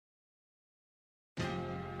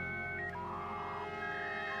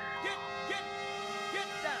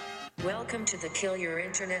Welcome to the Kill Your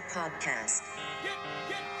Internet podcast.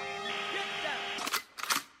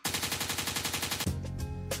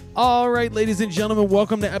 All right, ladies and gentlemen,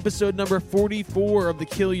 welcome to episode number 44 of the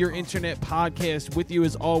Kill Your Internet podcast. With you,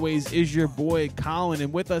 as always, is your boy Colin,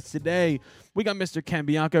 and with us today, we got Mr. Ken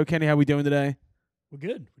Bianco. Kenny, how we doing today? We're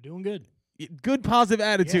good. We're doing good. Good positive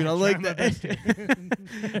attitude. I like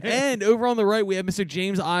that. And over on the right, we have Mr.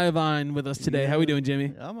 James Iovine with us today. How we doing,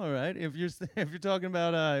 Jimmy? I'm all right. If you're talking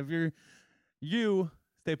about you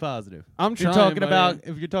stay positive. I'm If you're trying,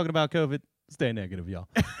 talking about COVID, stay negative, y'all.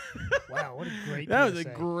 Wow, what a great That PSA. was a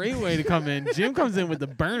great way to come in. Jim comes in with the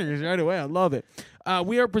burners right away. I love it.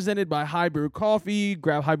 We are presented by High Brew Coffee.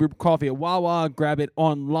 Grab High Brew Coffee at Wawa. Grab it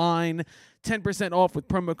online. 10% off with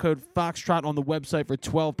promo code Foxtrot on the website for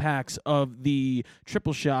 12 packs of the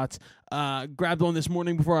triple shots. Grabbed one this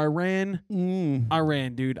morning before I ran. I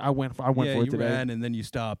ran, dude. I went for it you today. ran and then you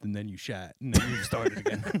stopped and then you shat and then you started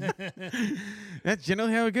again. That's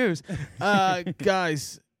generally how it goes.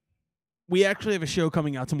 Guys, we actually have a show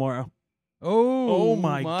coming out tomorrow. Oh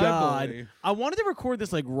my God. boy. I wanted to record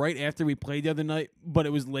this like right after we played the other night, but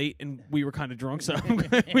it was late and we were kind of drunk, so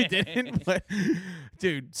we didn't. But,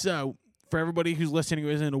 dude, so for everybody who's listening who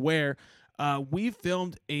isn't aware, we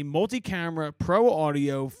filmed a multi-camera, pro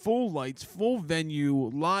audio, full lights, full venue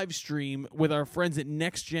live stream with our friends at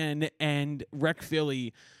Next Gen and Rec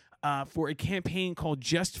Philly for a campaign called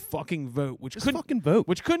Just Fucking Vote, which fucking vote.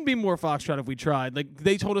 which couldn't be more Foxtrot if we tried. Like,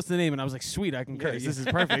 they told us the name, and I was like, sweet, I can curse. This is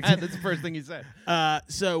perfect. That's the first thing you said.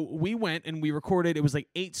 So we went and we recorded. It was like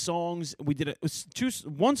 8 songs. We did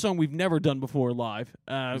one song we've never done before live.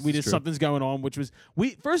 We did is true. Something's Going On, which was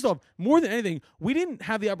first off, more than anything, we didn't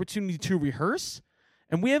have the opportunity to rehearse,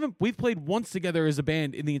 and we've played once together as a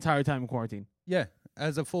band in the entire time of quarantine. Yeah,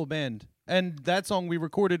 as a full band. And that song we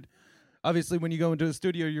recorded. Obviously, when you go into the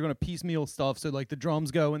studio, you're going to piecemeal stuff. So, like, the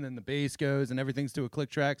drums go and then the bass goes and everything's to a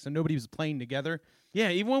click track. So, nobody was playing together.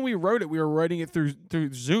 Yeah, even when we wrote it, we were writing it through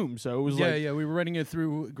Zoom. So it was We were writing it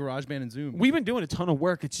through GarageBand and Zoom. We've been doing a ton of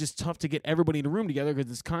work. It's just tough to get everybody in a room together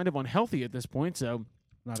because it's kind of unhealthy at this point. So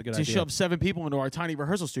Not a good to idea. shove 7 people into our tiny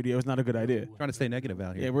rehearsal studio is not a good idea. Trying to stay negative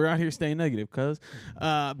out here. Yeah, we're out here staying negative, cuz.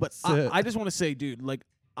 But I just want to say, dude, like,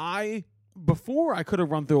 before I could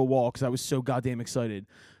have run through a wall because I was so goddamn excited.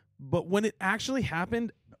 But when it actually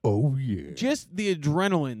happened, Oh, yeah. just the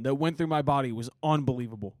adrenaline that went through my body was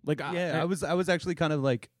unbelievable. Like, I was actually kind of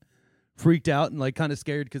like freaked out and like kind of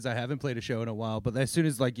scared because I haven't played a show in a while. But as soon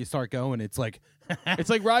as like you start going, it's like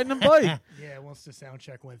it's like riding a bike. Yeah, once the sound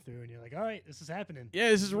check went through and you're like, all right, this is happening.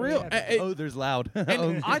 Yeah, this is Really real. happening. oh, there's loud.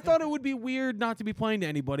 And I thought it would be weird not to be playing to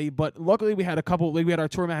anybody, but luckily we had a couple. Like, we had our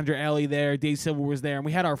tour manager Allie there, Dave Silver was there, and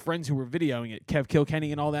we had our friends who were videoing it, Kev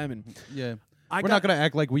Kilkenny and all them. And Yeah. We're not going to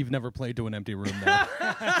act like we've never played to an empty room now.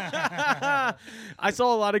 I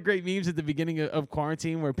saw a lot of great memes at the beginning of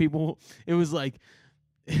quarantine where people, it was like,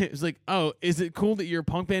 oh, is it cool that your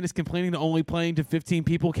punk band is complaining to only playing to 15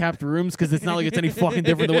 people capped rooms because it's not like it's any fucking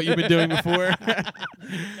different than what you've been doing before?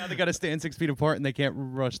 Now they got to stand 6 feet apart and they can't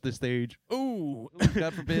rush the stage. Ooh.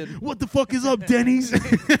 God forbid. What the fuck is up, Denny's?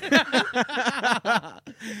 I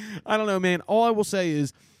don't know, man. All I will say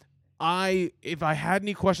is, if I had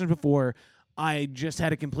any questions before, I just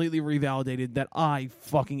had it completely revalidated that I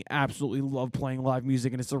fucking absolutely love playing live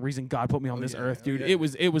music, and it's the reason God put me on this earth, dude. yeah.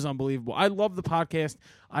 It was unbelievable. I love the podcast.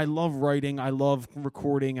 I love writing. I love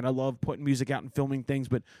recording, and I love putting music out and filming things.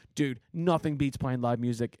 But dude, nothing beats playing live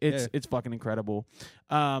music. It's fucking incredible.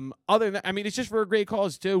 Other than that, I mean, it's just for a great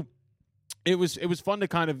cause too. It was fun to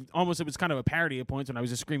it was kind of a parody at points when I was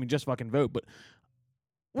just screaming, "Just fucking vote!" But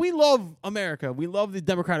we love America. We love the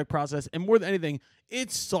democratic process, and more than anything,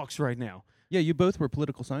 it sucks right now. Yeah, you both were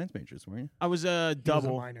political science majors, weren't you? I was a He was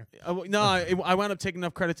double. a minor. I wound up taking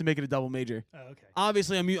enough credit to make it a double major. Oh, okay.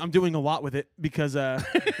 Obviously, I'm doing a lot with it because I'm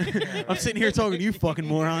sitting here talking to you fucking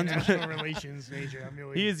morons. International relations major. I'm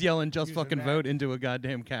really He is yelling just using fucking that. vote into a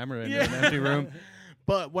goddamn camera in Yeah. an empty room.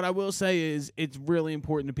 But what I will say is it's really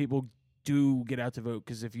important that people do get out to vote,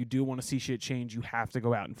 because if you do want to see shit change, you have to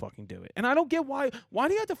go out and fucking do it. And I don't get why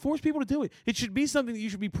do you have to force people to do it? It should be something that you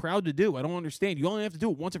should be proud to do. I don't understand. You only have to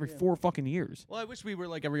do it once every 4 fucking years. Well, I wish we were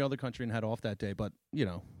like every other country and had off that day, but, you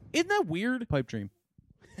know, Isn't that weird? pipe dream.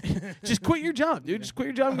 Just quit your job, dude. Just quit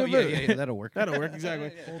your job and go vote. that'll work. That'll work,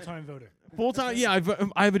 exactly. full-time voter. Full time, yeah.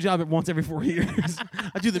 I have a job at once every 4 years.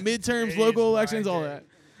 I do the midterms, It local is elections, my all day. that.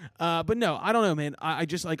 But no, I don't know, man. I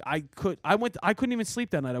just like I couldn't even sleep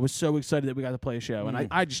that night. I was so excited that we got to play a show, and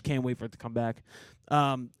I just can't wait for it to come back.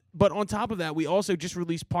 But on top of that, we also just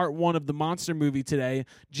released part 1 of the Monster movie today.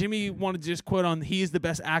 Jimmy wanted to just quote on he is the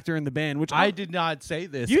best actor in the band, which I did not say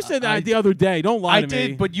this. You said that the other day. Don't lie I to me.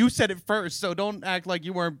 did, but you said it first, so don't act like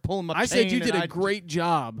you weren't pulling my I said you chain did and a great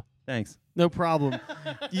job. Thanks. No problem.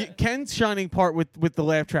 Ken's shining part with the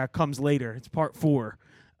laugh track comes later. It's part 4.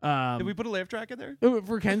 Did we put a laugh track in there?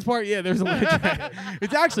 For Ken's part, yeah, there's a laugh track.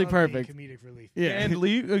 It's actually I love the perfect. comedic relief.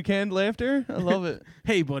 Yeah. Canned laughter? I love it.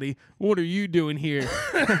 Hey, buddy, what are you doing here?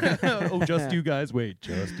 Oh, just you guys wait.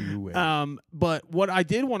 Just you wait. But what I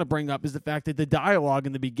did want to bring up is the fact that the dialogue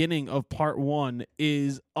in the beginning of part 1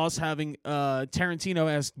 is us having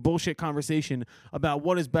Tarantino-esque bullshit conversation about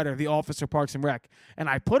what is better, The Office or Parks and Rec. And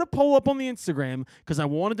I put a poll up on the Instagram because I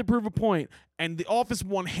wanted to prove a point, and The Office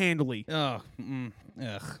won handily. Ugh.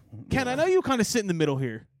 Ken, I know you kind of sit in the middle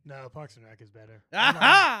here. No, Parks and Rec is better.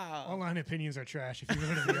 Aha! Online opinions are trash. If you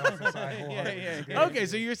go to the office, I wholeheartedly disagree. Okay,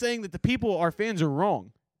 so you're saying that the people, our fans, are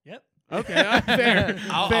wrong. Yep. Okay, fair.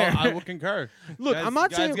 fair. I will concur. Look, Guys- I'm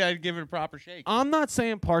not saying guys gotta give it a proper shake. I'm not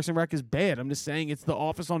saying Parks and Rec is bad. I'm just saying it's The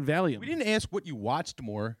Office on Valium. We didn't ask what you watched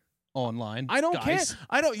more online. I don't guys. care.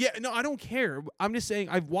 I don't. Yeah, no, I don't care. I'm just saying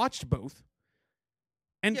I've watched both.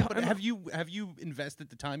 And Yeah, but have you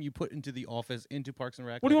invested the time you put into The Office into Parks and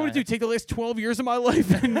Rec? what do you want me to do? Take the last 12 years of my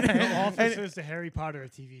life? And, The Office and- is the Harry Potter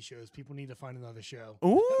of TV shows. People need to find another show.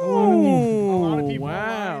 Ooh, A lot of people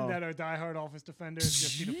wow. online that are diehard Office defenders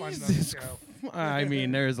just need to find Jesus another show. I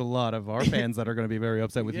mean, there's a lot of our fans that are going to be very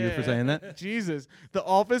upset with you for saying that. Jesus, The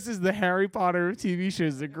Office is the Harry Potter of TV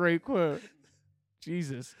shows. Is a great quote.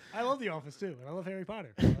 Jesus, I love The Office too, and I love Harry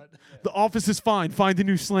Potter. But The Office is fine. Find a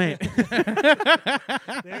new slant.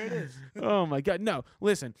 there it is. Oh my God, no.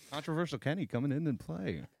 Listen, Controversial Kenny coming in and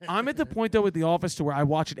play. I'm at the point though with The Office to where I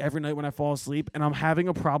watch it every night when I fall asleep, and I'm having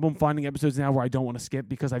a problem finding episodes now where I don't want to skip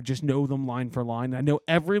because I just know them line for line. I know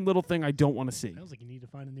every little thing I don't want to see. Sounds like you need to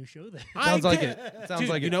find a new show there. Sounds like get- it. Sounds Dude,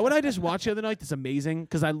 like you it. know what I just watched the other night that's amazing?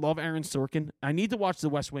 Because I love Aaron Sorkin. I need to watch The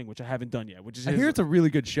West Wing, which I haven't done yet. Which is I hear it's a really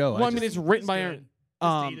good show. well, I mean, it's written by good. Aaron.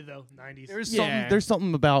 It's dated though, 90s. There's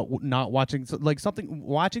something about not watching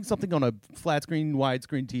watching something on a flat screen,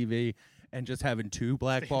 widescreen TV, and just having two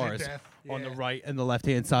black Stained to bars death. on the Yeah. right and the left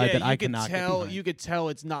hand side Yeah, that you I could cannot get tell. behind. You could tell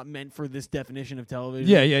it's not meant for this definition of television.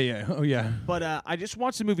 Yeah. Oh yeah. But I just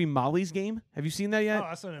watched the movie Molly's Game. Have you seen that yet? Oh,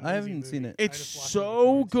 that's an I amazing haven't movie. seen it. I It's just watched it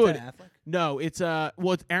so before. good. No, it's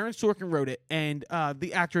it's Aaron Sorkin wrote it, and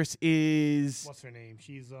the actress is What's her name?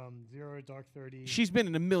 She's Zero Dark 30. she's been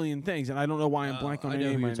in a million things, and I don't know why I'm blank on I her know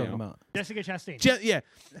who name you're right talking now. about. Jessica Chastain.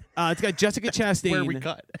 It's got Jessica Chastain. Where we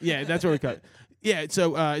cut. Yeah, that's where we cut. Yeah,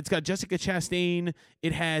 so it's got Jessica Chastain.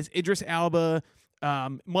 It has Idris Elba.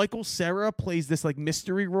 Michael Cera plays this like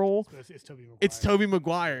mystery role. So it's Tobey Maguire. It's Tobey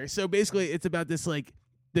Maguire. So basically, it's about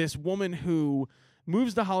this woman who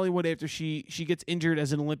moves to Hollywood after she gets injured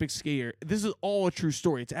as an Olympic skier. This is all a true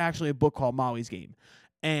story. It's actually a book called Molly's Game,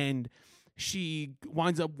 and she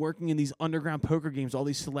winds up working in these underground poker games, all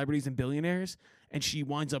these celebrities and billionaires, and she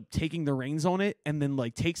winds up taking the reins on it, and then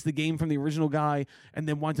like takes the game from the original guy, and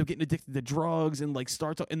then winds up getting addicted to drugs, and like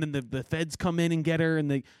starts, and then the feds come in and get her,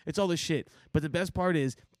 and it's all this shit. But the best part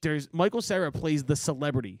is there's Michael Cera plays the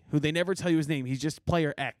celebrity who they never tell you his name. He's just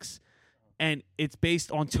player X. And it's based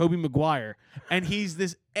on Tobey Maguire. And he's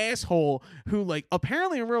this asshole who, like,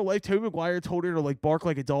 apparently in real life, Tobey Maguire told her to, like, bark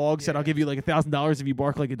like a dog, said, I'll give you, like, $1,000 if you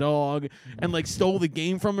bark like a dog, and, like, stole the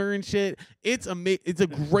game from her and shit. It's it's a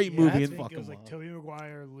great movie. I It's think it was fucking like Tobey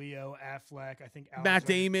Maguire, Leo, Affleck, I think Matt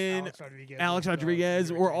Damon, Alex was,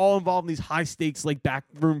 Rodriguez were all involved in these high-stakes, like,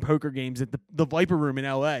 backroom poker games at the Viper Room in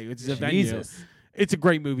L.A., which is a venue. Jesus. It's a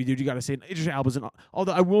great movie, dude. You got to say it. Idris Elba's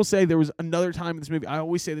although I will say there was another time in this movie. I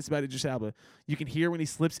always say this about Idris Elba. You can hear when he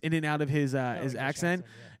slips in and out of his accent,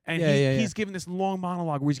 and he's giving this long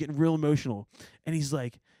monologue where he's getting real emotional, and he's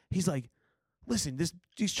like, listen,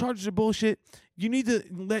 these charges are bullshit. You need to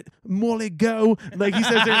let Molly go. Like he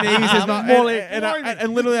says her name. He says Molly.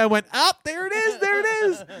 and literally I went, up there it is, there it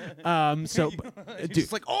is. So, She's dude,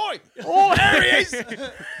 just like, oi! oh, There he is!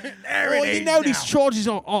 There oh, it you is know these now. charges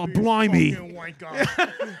are blimey. Fucking white guy.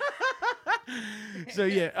 So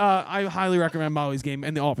yeah, I highly recommend Molly's Game,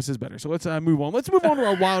 and The Office is better. So let's move on. Let's move on to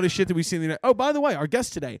our wildest shit that we've seen. Oh, by the way, our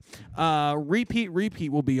guest today, Repeat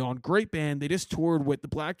will be on. Great band. They just toured with the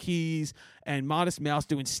Black Keys and Modest Mouse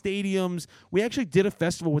doing stadiums. We actually did a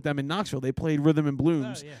festival with them in Knoxville. They played Rhythm and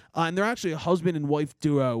Blooms, and they're actually a husband and wife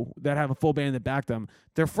duo that have a full band that back them.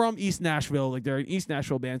 They're from East Nashville, like they're an East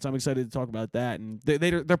Nashville band. So I'm excited to talk about that, and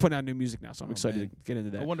they're putting out new music now. So I'm excited to get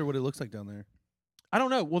into that. I wonder what it looks like down there. I don't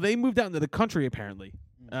know. Well, they moved out into the country apparently.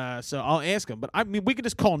 So I'll ask them. But I mean, we could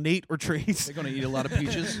just call Nate or Trace. They're gonna eat a lot of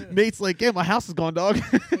peaches. Nate's like, yeah, my house is gone, dog.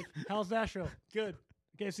 How's Nashville? Good.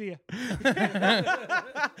 Okay, see ya.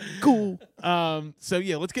 Cool. So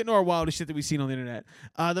yeah, let's get into our wildest shit that we've seen on the internet.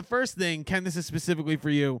 The first thing, Ken, this is specifically for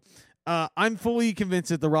you. I'm fully convinced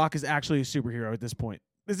that The Rock is actually a superhero at this point.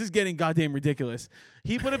 This is getting goddamn ridiculous.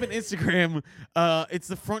 He put up an Instagram. It's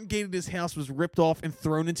the front gate of his house was ripped off and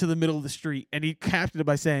thrown into the middle of the street, and he captioned it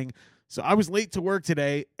by saying, "So I was late to work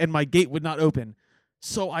today, and my gate would not open.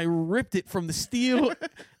 So I ripped it from the steel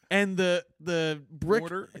and the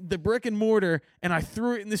brick and mortar, and I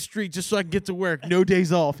threw it in the street just so I could get to work. No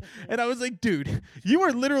days off." And I was like, dude, you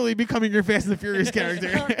are literally becoming your Fast and the Furious character.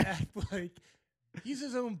 Act like he's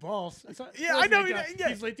his own boss. Yeah, I know.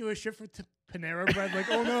 He's late to a shift for Panera Bread. Like,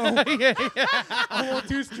 oh no, I want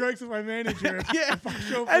 2 strikes with my manager. Yeah, if I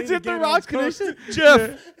show up as late if The again, Rock's I'm gonna.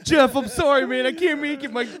 toast. Jeff, I'm sorry, man. I can't make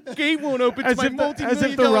it. My gate won't open. As to my if,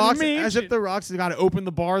 the Rock's got to open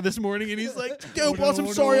the bar this morning, and he's like, "Yo, Oh, boss, no,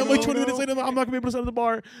 I'm sorry, no, I'm like no, 20 minutes no. late. I'm not gonna be able to set up the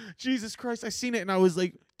bar." Jesus Christ, I seen it, and I was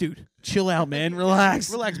like, "Dude, chill out, man,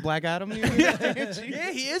 relax." Relax, Black Adam.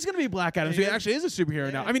 Yeah, he is gonna be Black Adam. So he actually is a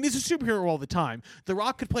superhero now. I mean, he's a superhero all the time. The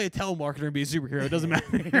Rock could play a telemarketer and be a superhero. It doesn't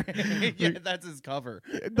matter. Yeah, that's his cover.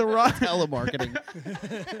 The Rock. Telemarketing.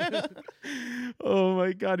 Oh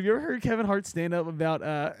my God! Have you ever heard Kevin Hart stand up about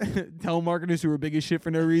telemarketers who are big as shit for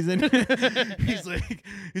no reason? he's like,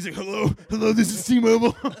 hello, this is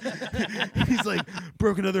T-Mobile. He's like,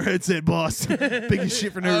 broke another headset, boss. Big as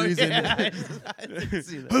shit for no reason. Yeah, I didn't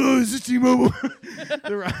see that. Hello, this is T-Mobile.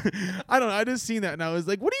 I don't know. I just seen that and I was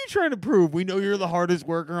like, what are you trying to prove? We know you're the hardest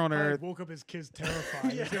worker on I earth. woke up his kids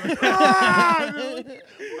terrified. He's like,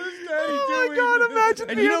 Oh my God! Imagine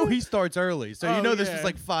And being you know he starts early, so you know this yeah. is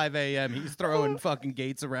like 5 a.m. He's throwing fucking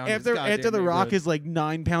gates around. his after goddamn The Rock neighborhood. is like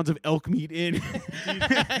 9 pounds of elk meat in. do you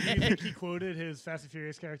think he quoted his Fast and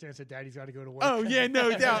Furious character and said, "Daddy's got to go to work"? Oh yeah,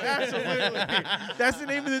 no doubt, absolutely. That's the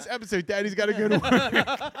name of this episode. Daddy's got to go to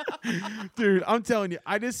work. Dude, I'm telling you,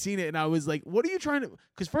 I just seen it and I was like, "What are you trying to?"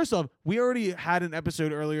 Because first off, we already had an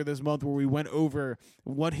episode earlier this month where we went over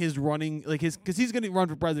what his running because he's going to run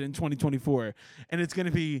for president in 2024, and it's going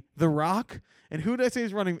to be The Rock. And who did I say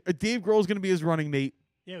is running? Dave Grohl's going to be his running mate.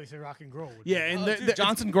 Yeah, we said rock and roll. Yeah, and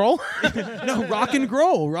Johnson Grohl. no, rock and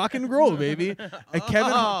roll, baby. Kevin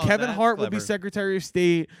that's Hart will be clever. Secretary of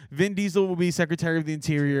State. Vin Diesel will be Secretary of the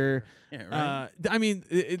Interior. Yeah, right. I mean,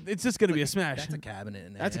 it's just gonna be a smash. That's a cabinet.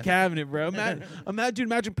 In there. That's a cabinet, bro. Imagine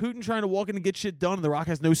Putin trying to walk in and get shit done, and The Rock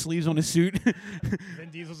has no sleeves on his suit.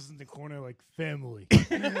 Vin Diesel's in the corner like family.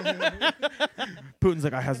 Putin's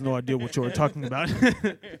like, I has no idea what you're talking about.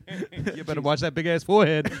 You better watch that big ass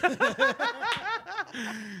forehead.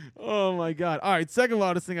 Oh my God! All right, second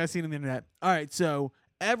wildest thing I've seen on the internet. All right, so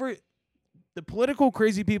the political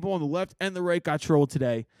crazy people on the left and the right got trolled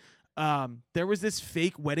today. There was this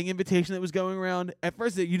fake wedding invitation that was going around. At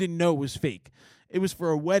first, you didn't know it was fake. It was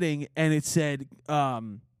for a wedding, and it said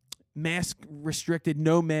mask restricted,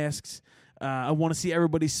 no masks. I want to see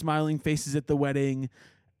everybody's smiling faces at the wedding.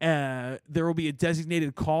 There will be a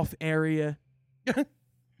designated cough area,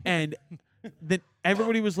 and then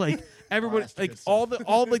everybody was like, all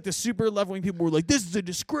the super left-wing people were like, this is a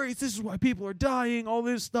disgrace, this is why people are dying, all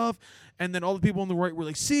this stuff. And then all the people on the right were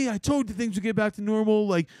like, see, I told you things would get back to normal,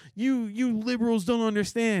 like you liberals don't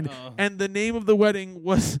understand. And the name of the wedding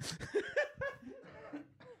was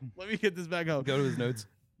let me get this back up. Go to his notes.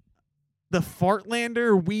 The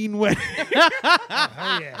Fartlander Ween Wedding.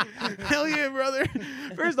 Hell yeah. Hell yeah, brother.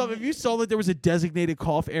 First off, if you saw that there was a designated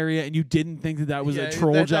cough area and you didn't think that was a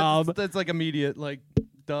troll job, That's like immediate, like,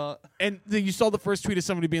 duh. and then you saw the first tweet of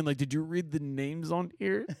somebody being like, did you read the names on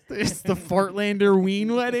here? It's the Fartlander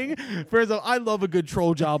Ween Wedding. First off, I love a good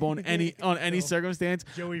troll job on any circumstance.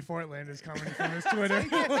 Joey Fortland is coming from his Twitter.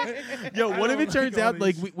 Yo, what if don't it turns like all out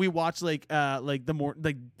like these. we watch Good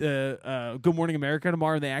Morning America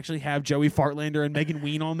tomorrow and they actually have Joey Fartlander and Megan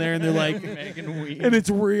Ween on there and they're like Megan Ween. and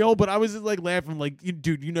it's real, but I was just like laughing like,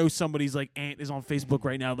 dude, you know somebody's like aunt is on Facebook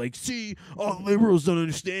right now like, see, all liberals don't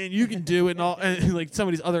understand, you can do it, and all, and like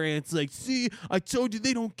somebody's other aunt's like, see, I told you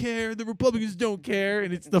they don't care, the Republicans don't care,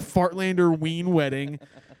 and it's the Fartlander Ween Wedding.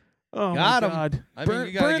 Oh Got my 'em. God! I mean,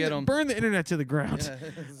 you gotta get 'em. Burn the internet to the ground. Yeah,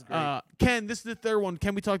 this is great. Ken, this is the third one.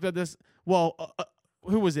 Ken, we talked about this. Well,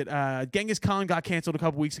 who was it? Genghis Khan got canceled a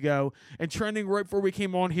couple weeks ago, and trending right before we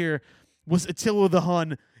came on here was Attila the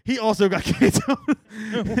Hun. He also got canceled.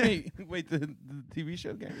 wait, the TV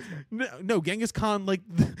show Genghis Khan? No, Genghis Khan, like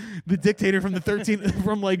the dictator from the 13th,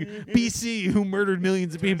 from like BC, who murdered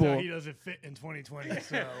millions of Turns out people. he doesn't fit in 2020,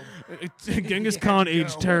 so Genghis He Khan had to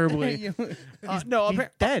aged go. terribly. No,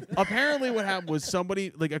 dead. Apparently, what happened was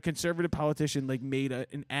somebody, like a conservative politician, like made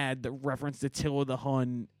an ad that referenced Attila the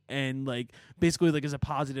Hun and like basically like as a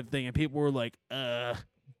positive thing, and people were like,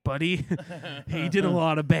 buddy. He did a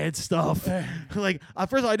lot of bad stuff. Like,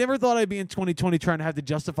 first of all, I never thought I'd be in 2020 trying to have to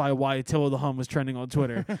justify why Attila the Hun was trending on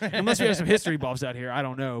Twitter. Unless we have some history buffs out here, I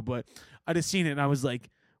don't know. But I just seen it and I was like,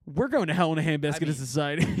 we're going to hell in a handbasket as a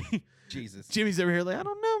society. Jesus. Jimmy's over here like, I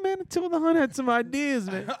don't know, man. Attila the Hun had some ideas,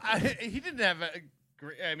 man. He didn't have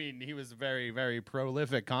he was a very, very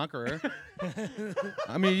prolific conqueror.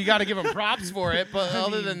 I mean, you got to give him props for it, but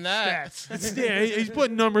other than that, Yeah, he's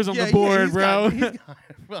putting numbers on the board, bro. He's got a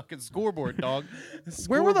fucking scoreboard, dog.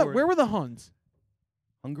 Where were the Huns?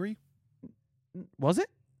 Hungary? Was it?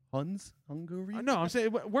 Huns? Hungary? No, I'm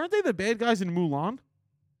saying, weren't they the bad guys in Mulan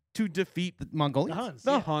to defeat The Mongolians?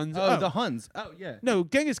 The Huns. the yeah. Huns? Oh, the Huns. Oh, yeah. No,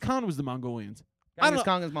 Genghis Khan was the Mongolians. I don't Genghis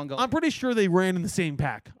know. Khan is Mongol. I'm pretty sure they ran in the same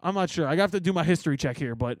pack. I'm not sure. I have to do my history check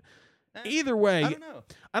here, but either way, I don't know.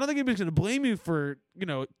 I don't think anybody's going to blame you for,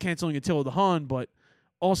 canceling Attila the Hun, but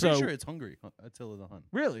also Pretty sure it's Hungary. Attila the Hun.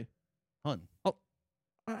 really, Hun.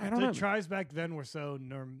 I don't The know. tribes back then were so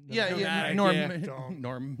yeah. Normatic.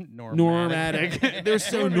 They're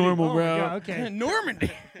so normal, Oh my bro. God, okay.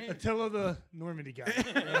 Normandy. Attila the Normandy guy.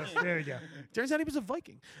 Yes, there you go. Turns out he was a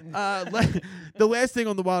Viking. The last thing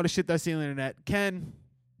on the wildest shit that I see on the internet, Ken,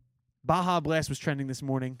 Baja Blast was trending this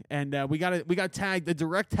morning, and we got tagged a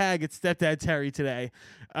direct tag at Stepdad Terry today.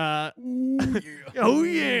 Oh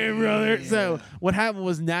yeah, brother. Yeah. So what happened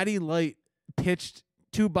was Natty Light pitched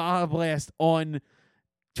to Baja Blast on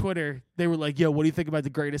Twitter. They were like, yo, what do you think about the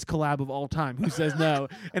greatest collab of all time? Who says no?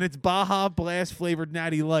 And it's Baja Blast flavored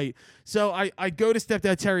Natty Light. So I go to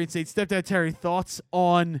Stepdad Terry and say, Stepdad Terry, thoughts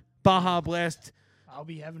on Baja Blast? I'll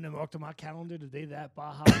be having them marked on my calendar the day that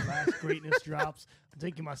Baja Blast greatness drops. I'm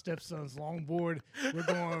taking my stepson's longboard. We're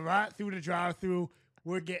going right through the drive-through.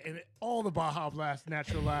 We're getting all the Baja Blast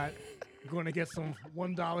natural light. I'm going to get some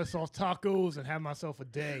 $1 sauce tacos and have myself a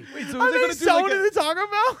day. Wait, so Are they selling it at Taco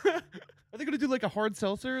Bell? Are they going to do like a hard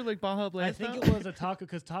seltzer, like Baja I Blast? think style? it was a taco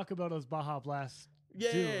because Taco Bell does Baja Blast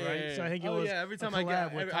too, right? So I think it Oh, was yeah, every a time I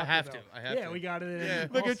collab get- with I Taco have Bell. to, I have yeah, to. we got it. Yeah.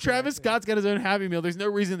 Look, Austin, if Travis I think. Scott's got his own Happy Meal, there's no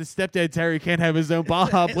reason the Stepdad Terry can't have his own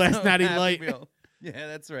Baja Blast So Natty Happy Light. Meal. Yeah,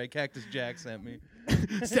 that's right. Cactus Jack sent me.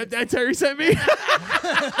 Stepdad Terry sent me.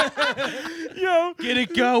 Yo, Get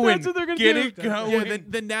it going. That's what they're gonna Get do. it going. Yeah,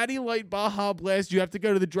 the Natty Light Baja Blast. You have to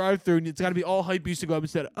go to the drive-thru, and it's got to be all hype. Used to go up and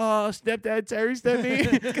said, Stepdad Terry sent me."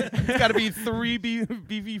 It's got to be 3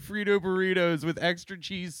 beefy Frito burritos with extra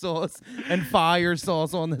cheese sauce and fire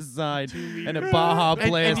sauce on the side, and a Baja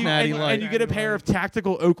Blast Natty Light. and you get a pair of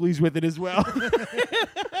tactical Oakleys with it as well.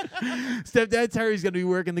 Stepdad Terry's gonna be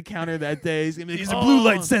working the counter that day. He's gonna be like, He's a blue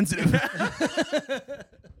light sensitive.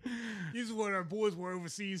 These are when our boys were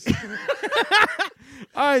overseas.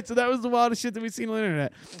 All right, so that was the wildest shit that we've seen on the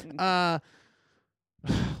internet.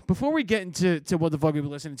 Before we get into what the fuck we've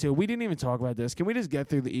been listening to, we didn't even talk about this. Can we just get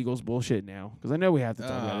through the Eagles bullshit now? Because I know we have to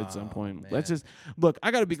talk about it at some point. man. Let's just look.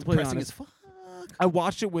 I gotta be completely Pressing honest. as fuck. I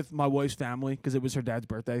watched it with my wife's family because it was her dad's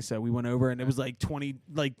birthday, so we went over and it was like 20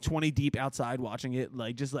 deep outside watching it,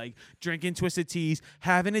 just drinking twisted teas,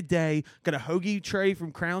 having a day. Got a hoagie tray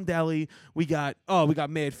from Crown Deli. We got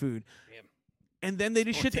mad food. Damn. And then they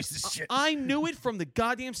just shit. piece of shit. I knew it from the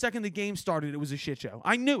goddamn second the game started. It was a shit show.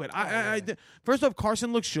 I knew it. First off,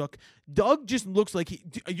 Carson looks shook. Doug just looks like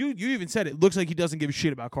you even said it. Looks like he doesn't give a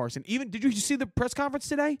shit about Carson. Even did you see the press conference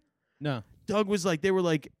today? No. Doug was like, they were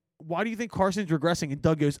like, why do you think Carson's regressing? And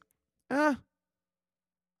Doug goes, I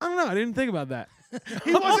don't know. I didn't think about that.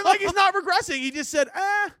 He wasn't like he's not regressing. He just said,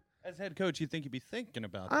 As head coach, you'd think you'd be thinking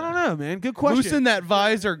about that. I don't know, man. Good question. Loosen that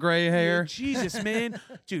visor, gray Yeah, hair. Jesus, man.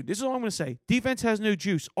 Dude, this is all I'm going to say. Defense has no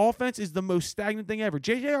juice. Offense is the most stagnant thing ever.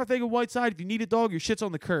 JJ Arcega-Whiteside, if you need a dog, your shit's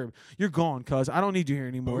on the curb. You're gone, cuz. I don't need you here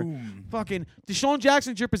anymore. Boom. Fucking Deshaun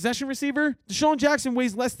Jackson's your possession receiver? Deshaun Jackson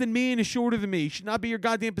weighs less than me and is shorter than me. He should not be your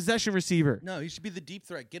goddamn possession receiver. No, he should be the deep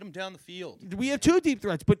threat. Get him down the field. We have 2 deep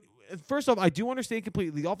threats, but first off, I do understand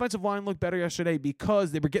completely. The offensive line looked better yesterday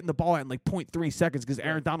because they were getting the ball out in like 0.3 seconds because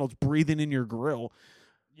Aaron Donald's breathing in your grill.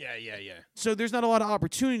 Yeah. So there's not a lot of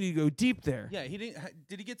opportunity to go deep there. Yeah, he didn't.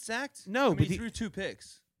 Did he get sacked? No, I mean, but he he- threw 2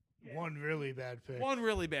 picks. One really bad pick. One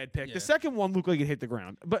really bad pick. Yeah. The second one looked like it hit the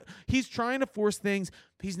ground. But he's trying to force things.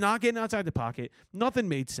 He's not getting outside the pocket. Nothing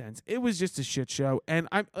made sense. It was just a shit show. And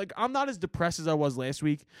I'm not as depressed as I was last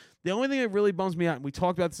week. The only thing that really bums me out, and we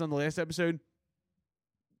talked about this on the last episode,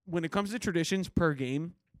 when it comes to traditions per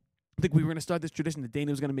game, I think we were going to start this tradition that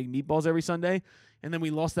Dana was going to make meatballs every Sunday. And then we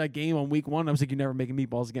lost that game on week 1. I was like, you're never making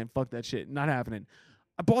meatballs again. Fuck that shit. Not happening.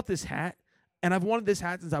 I bought this hat, and I've wanted this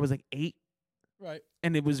hat since I was like 8. Right.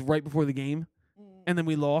 And it was right before the game. And then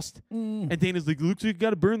we lost. And Dana's like, looks like you got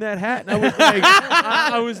to burn that hat. And I was like,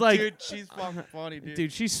 I was like, Dude, she's fucking funny, dude.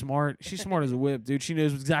 dude, she's smart. She's smart as a whip, dude. She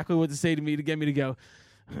knows exactly what to say to me to get me to go,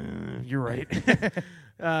 You're right.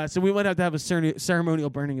 So we might have to have a ceremonial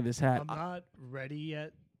burning of his hat. I'm not ready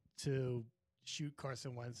yet to shoot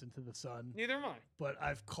Carson Wentz into the sun, Neither am I. but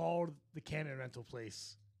I've called the cannon rental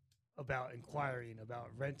place about inquiring about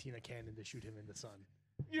renting a cannon to shoot him in the sun.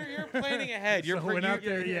 You're planning ahead. So we're not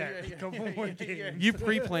there yet. A couple more games. You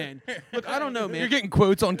pre-planned. Look, I don't know, man. You're getting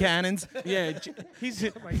quotes on cannons. Yeah, he's.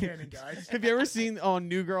 My cannon guys. Have you ever seen on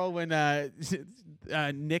New Girl when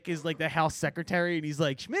Nick is like the house secretary and he's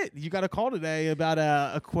like, Schmidt, you got a call today about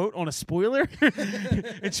a quote on a spoiler?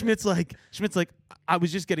 And Schmidt's like, I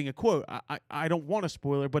was just getting a quote. I don't want a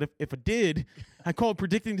spoiler, but if I did, I call it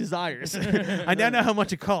predicting desires. I now know how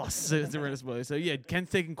much it costs to rent a spoiler. So yeah,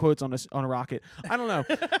 Ken's taking quotes on a rocket. I don't know.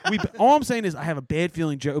 All I'm saying is I have a bad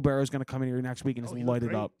feeling Joe Burrow's going to come in here next week and just He light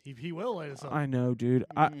looked it up. great. He will light us up. I know, dude.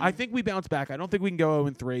 I think we bounce back. I don't think we can go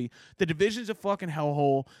 0-3. The division's a fucking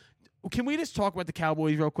hellhole. Can we just talk about the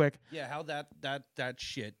Cowboys real quick? Yeah, how that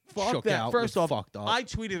shit Fuck shook that. out. First was off, fucked up. I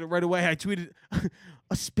tweeted it right away. I tweeted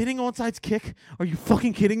a spinning onside kick. Are you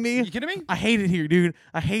fucking kidding me? You kidding me? I hate it here, dude.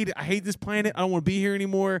 I hate it. I hate this planet. I don't want to be here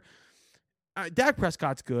anymore. Dak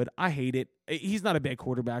Prescott's good. I hate it. He's not a bad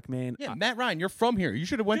quarterback, man. Yeah, Matt Ryan, you're from here. You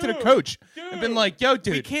should have went to the Dude, coach and been like, "Yo,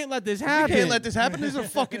 dude, We can't let this we happen. can't let this happen." This is a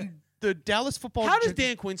fucking the Dallas football. How does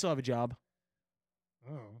Dan Quinn still have a job?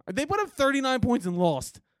 Oh. They put up 39 points and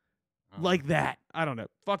lost. Like that. I don't know.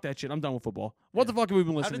 Fuck that shit. I'm done with football. What the fuck have we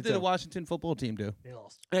been How listening did the to? Washington football team do? They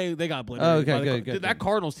lost. Hey, they got Oh, obliterated. okay, by the good, Dude, good, that good.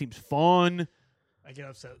 Cardinals team's fun. I get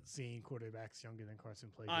upset seeing quarterbacks younger than Carson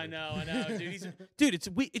play. I good. know, dude.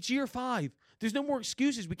 Dude, it's year 5. There's no more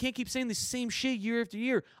excuses. We can't keep saying the same shit year after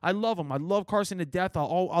year. I love him. I love Carson to death.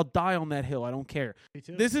 I'll die on that hill. I don't care. Me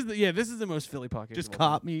too. This is the most Philly podcast. Just of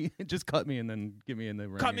all cut me, and then give me in the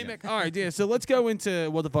ring. Cut me, again. Mick. All right, yeah. So let's go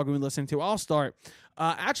into what the fuck are we listening to. I'll start.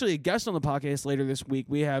 Actually, a guest on the podcast later this week.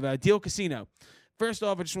 We have Deal Casino. First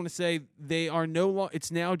off, I just want to say they are no longer.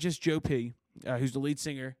 It's now just Joe P, who's the lead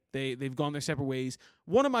singer. They've gone their separate ways.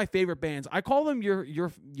 One of my favorite bands. I call them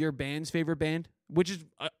your band's favorite band, which is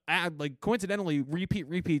like coincidentally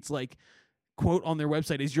repeats like quote on their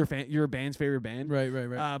website is your band's favorite band.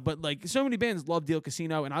 Right. But like so many bands love Deal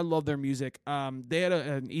Casino, and I love their music. They had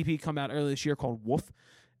an EP come out earlier this year called Wolf,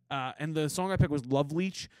 and the song I picked was Love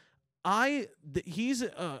Leech.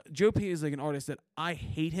 Joe P is like an artist that I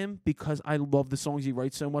hate him because I love the songs he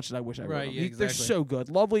writes so much that I wish I wrote them. Yeah, They're exactly. so good.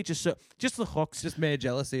 Love Leech is just the hooks. Just mad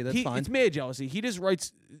jealousy. That's fine. It's mad jealousy. He just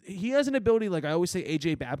writes. He has an ability, like I always say,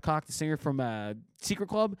 AJ Babcock, the singer from Secret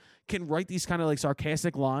Club, can write these kind of like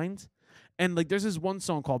sarcastic lines. And like, there's this one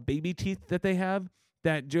song called "Baby Teeth" that they have.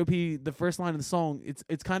 That Joe P, the first line of the song,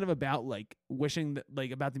 it's kind of about like wishing that, like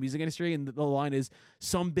about the music industry, and the line is,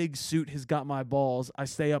 "Some big suit has got my balls. I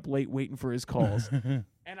stay up late waiting for his calls."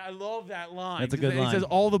 And I love that line. That's a good It line. says,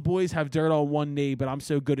 "All the boys have dirt on one knee, but I'm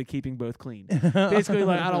so good at keeping both clean." Basically,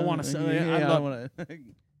 like I don't want to. Yeah, I I love, want to.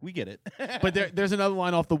 We get it. but there's another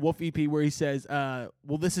line off the Wolf EP where he says,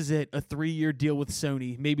 well, this is it, a 3-year deal with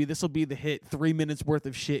Sony. Maybe this will be the hit, 3 minutes worth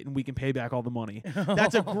of shit, and we can pay back all the money.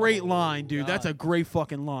 That's a great line, dude. That's a great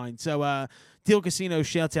fucking line. So Deal Casino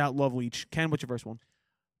shouts out Love Leech. Ken, what's your first one?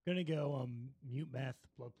 Gonna go Mute Math,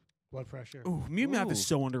 blood pressure. Ooh, Mute Math Ooh. is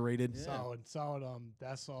so underrated. Solid.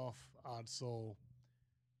 That's off Odd Soul,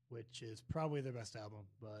 which is probably their best album,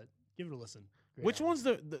 but give it a listen. Great Which album.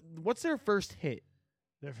 one's what's their first hit?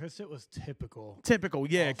 Their first hit was Typical. Typical,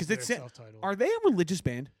 yeah, off because their it's self-titled. are they a religious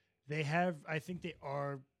band? They have, I think they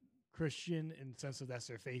are Christian in the sense of that's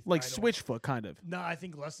their faith. Like I don't- Switchfoot, kind of. No, I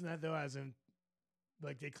think less than that though, as in,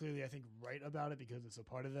 like they clearly I think write about it because it's a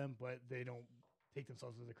part of them, but they don't take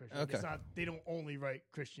themselves as a Christian. Okay. It's not. They don't only write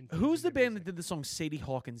Christian. themes Who's in the their band that music. did the song Sadie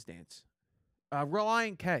Hawkins Dance?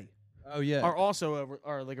 Reliant K Oh yeah. are also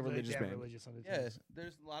are like a They religious have band. religious undertones. Yeah,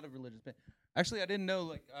 there's a lot of religious bands. Actually, I didn't know,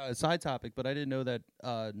 like, side topic, but I didn't know that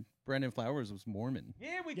Brandon Flowers was Mormon.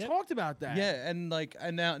 Yeah, we Yep. talked about that. Yeah, and like,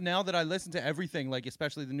 and now that I listen to everything, like,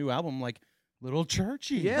 especially the new album, I'm like, little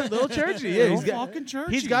churchy. Yeah, little churchy. Yeah, Little he's got, fucking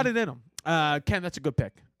churchy. he's got it in him. Ken, that's a good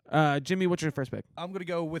pick. Jimmy, what's your first pick? I'm gonna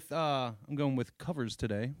go with I'm going with covers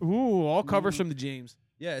today. Ooh, all covers from the James.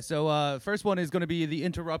 Yeah, so first one is gonna be the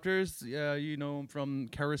Interrupters. You know 'em from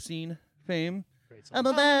Kerosene fame. Great song. I'm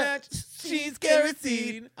a match, she's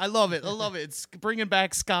kerosene. I love it. It's bringing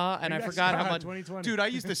back ska, and Bring I back forgot how ska, much. 2020. Dude, I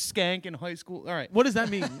used to skank in high school. All right, What does that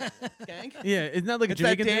mean? skank. Yeah, isn't that like It's a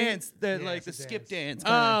that Jamaican thing? dance, that Yeah, like it's the a skip dance. dance.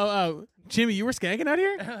 kinda. Oh, Jimmy, you were skanking out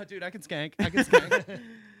here? Dude, I can skank.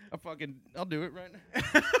 I'll do it right now. Look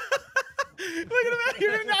at that!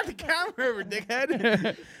 You're gonna knock the camera over,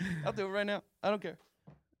 dickhead. I'll do it right now. I don't care.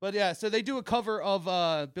 But yeah, so they do a cover of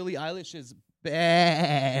Billie Eilish's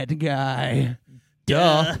 "Bad Guy."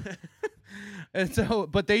 Duh. And so,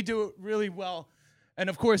 but they do it really well. And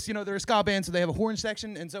of course, you know, they're a ska band, so they have a horn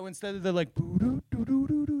section. And so instead of the like,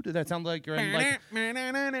 that sounds like you're in like,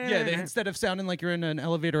 instead of sounding like you're in an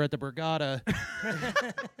elevator at the Borgata,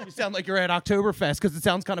 you sound like you're at Oktoberfest because it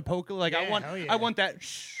sounds kind of polka. Like Yeah, hell yeah. I want that.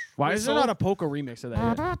 Why is there not a polka remix of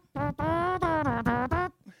that yet?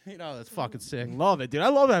 You know, that's fucking sick. Love it, dude. I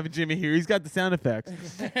love having Jimmy here. He's got the sound effects.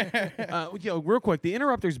 Yo, real quick, the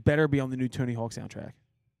Interrupters better be on the new Tony Hawk soundtrack.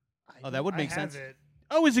 Oh, that would I make have sense. it.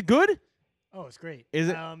 Oh, is it good? Oh, it's great. Is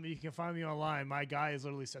it? You can find me online. My guy is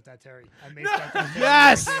literally Stepdad Terry. I made Stepdad Terry.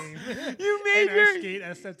 Yes! in the game. You made and your. I skate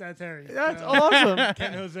as Stepdad Terry. That's awesome.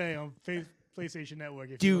 Ken Jose on PlayStation Network.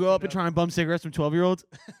 If Do you look go it up and try and bum cigarettes from 12-year-olds?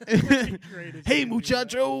 Great. Hey,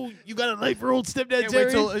 muchacho, you got a life for old stepdad Can't wait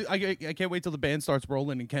Terry? till, I can't wait till the band starts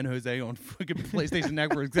rolling and Ken Jose on fucking PlayStation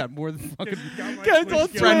Network's got more than fucking Got my Ken's Twitch on going.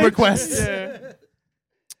 friend Twitch. requests.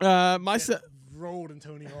 Yeah. Rolled in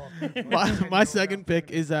Tony Hawk. My second pick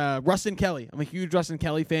is Rustin Kelly. I'm a huge Rustin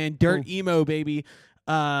Kelly fan. Dirt emo, baby.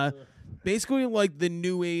 Basically like the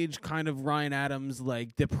new age kind of Ryan Adams,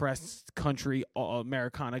 like depressed country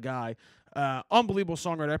Americana guy. Unbelievable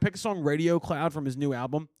songwriter. I picked a song Radio Cloud from his new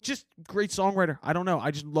album. Just great songwriter. I don't know. I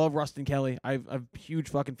just love Rustin Kelly. I'm a huge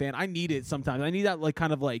fucking fan. I need it sometimes. I need that like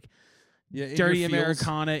kind of like in dirty your feels.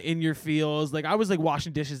 Americana in your feels. Like I was like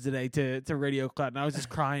washing dishes today to Radio Cloud, and I was just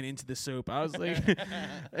crying into the soap. I was like,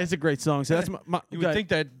 it's a great song. So that's my You would think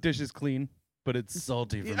that dish is clean, but it's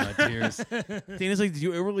salty from my tears. Dana's like, did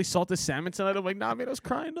you really salt the salmon tonight? I'm like, nah, man, I was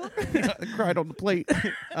crying. I cried on the plate.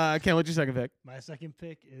 Ken, what's your second pick? My second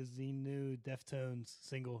pick is the new Deftones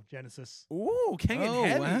single, Genesis. Ooh, King and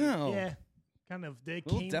Heavy. wow. Yeah. Kind of, they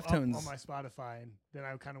Little came up Deftones. on my Spotify, and then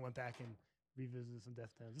I kind of went back and revisited some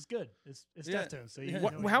Deftones. It's good. It's Yeah. Deftones. So Yeah. you know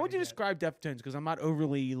What, what how you're would you gonna get. describe Deftones? Because I'm not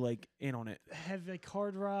overly like in on it. Have like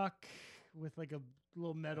hard rock with like a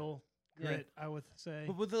little metal grit, I would say.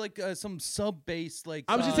 But with like some sub bass, like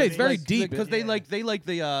I was gonna say, it's very bass, deep. because Yeah. they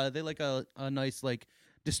like a nice like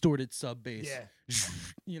distorted sub bass. Yeah.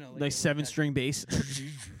 You know, Like 7-string bass.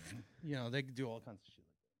 You know, they can do all kinds of shit.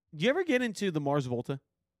 Do you ever get into the Mars Volta?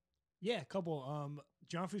 Yeah, a couple.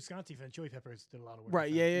 John Frusciante from Chili Peppers did a lot of work.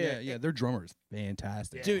 Right. with Yeah. them. Yeah. Their drummer's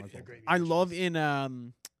fantastic. Yeah, Dude, they're great I love musicians.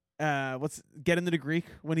 in what's Get Into the Greek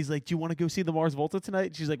when he's like, do you want to go see the Mars Volta tonight?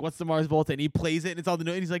 And she's like, what's the Mars Volta? And he plays it and it's all the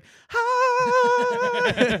note and he's like, ha!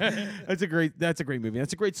 That's a great movie.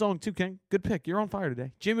 That's a great song too, King. Good pick. You're on fire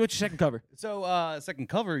today. Jimmy, what's your second cover? So second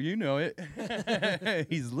cover, you know it.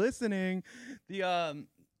 He's listening. The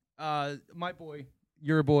my boy,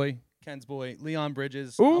 your boy, Ken's boy, Leon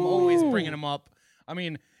Bridges. I'm always Ooh. bringing him up. I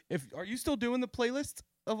mean, are you still doing the playlist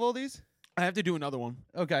of all these? I have to do another one.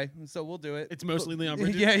 Okay, so we'll do it. It's mostly Leon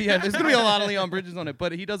Bridges. Yeah. There's gonna be a lot of Leon Bridges on it,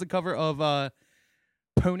 but he does a cover of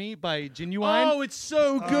Pony by Genuine. Oh, it's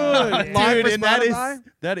so good. yeah. Live Dude, for and Spotify?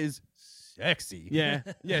 that is sexy. Yeah.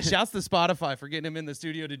 Yeah, shouts to Spotify for getting him in the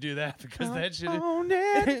studio to do that because that shit. On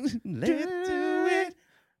it, Let's do it.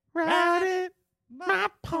 ride it, my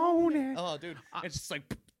pony. Oh, dude, it's just like.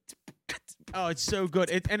 Oh, it's so good.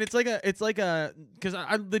 It's like a because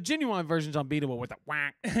the Genuine version's unbeatable with the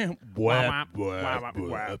whack.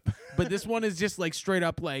 But this one is just like straight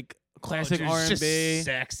up like classic Oh, dude, it's R&B. just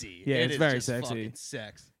sexy. Yeah, It it's is very just sexy. fucking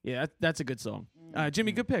sex. Yeah, that's a good song.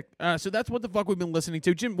 Jimmy, good pick. So that's what the fuck we've been listening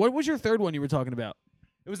to. Jim, what was your third one you were talking about?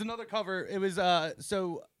 It was another cover. It was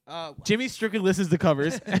Jimmy strictly listens to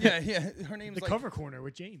covers. yeah. Her name's The like cover corner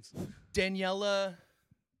with James. Daniela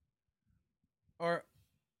or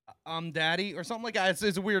Daddy or something like that.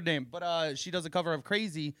 It's a weird name, but she does a cover of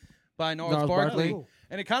Crazy by Gnarls Barkley. Barkley.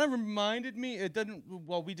 And it kind of reminded me, it didn't,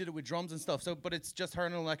 well, we did it with drums and stuff, so, but it's just her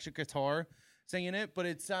and an electric guitar singing it, but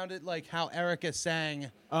it sounded like how Erica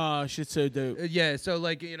sang. Oh, shit's so dope. Yeah, so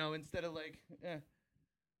like, you know, instead of like,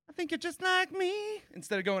 I think you're just like me,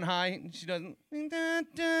 instead of going high, she doesn't, she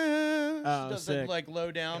does sick. like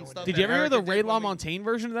low down stuff. Did that you ever hear the Erica Ray did when we- LaMontagne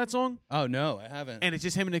version of that song? Oh, no, I haven't. And it's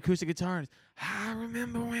just him and the acoustic guitar. And I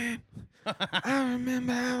remember when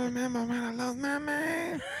I lost my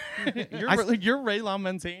man. Your Ray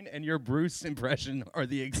LaMontagne and your Bruce impression are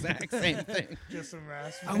the exact same thing. Just some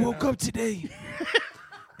rasp. I woke up today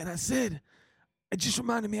and I said, it just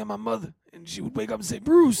reminded me of my mother. And she would wake up and say,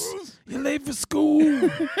 Bruce, you're late for school.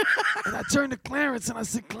 And I turned to Clarence and I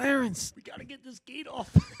said, Clarence. We gotta get this gate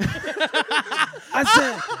off.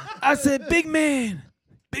 I said, big man,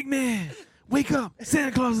 wake up.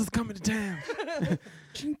 Santa Claus is coming to town.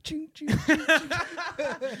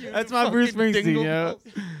 That's my Bruce Springsteen, yo.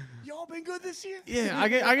 Y'all been good this year? Yeah, I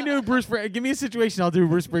can do a Bruce. Give me a situation, I'll do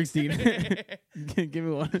Bruce Springsteen. Give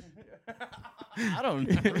me one. I don't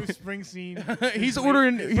know. Bruce Springsteen. He's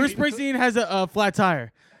ordering. Bruce Springsteen has a flat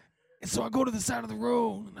tire. And so I go to the side of the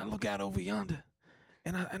road and I look out over yonder,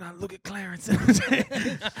 and I look at Clarence and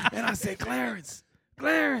I say, Clarence.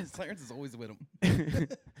 Clarence is always with him.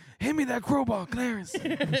 Hand me that crowbar, Clarence.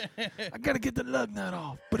 I gotta get the lug nut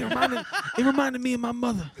off. But it reminded me of my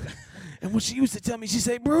mother. And when she used to tell me, she'd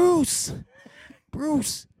say, Bruce,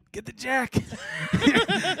 get the jack.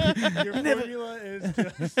 Your formula is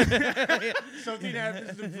just something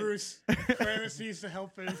happens to Bruce. Clarence needs to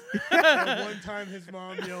help him. And one time his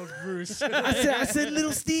mom yelled, Bruce. I said,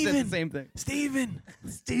 little Steven. That's the same thing. Steven.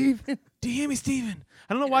 Do you hear me, Steven?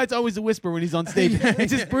 I don't know why it's always a whisper when he's on stage.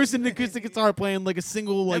 It's just Bruce and the acoustic guitar playing like a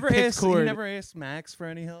single pitch chord. You never asked Max for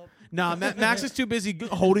any help? Nah, Max is too busy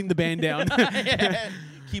holding the band down.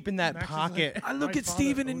 Keeping that Max is pocket. like, I look my at father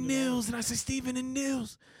Steven and owned it all. Nils, and I say, Steven and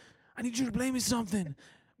Nils, I need you to blame me something.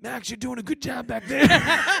 Max, you're doing a good job back there.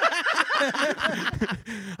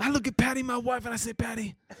 I look at Patty, my wife, and I say,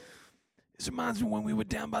 Patty, this reminds me when we were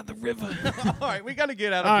down by the river. All right, we got to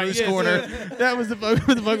get out of Bruce Corner. So that was the fuck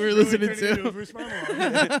we were listening Really turning into a to. Bruce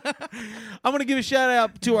monologue. I'm going to give a shout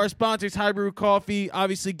out to our sponsors, High Brew Coffee.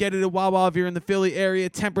 Obviously, get it at Wawa if you're in the Philly area.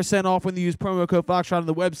 10% off when you use promo code Foxtrot on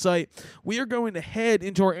the website. We are going to head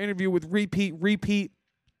into our interview with Repeat.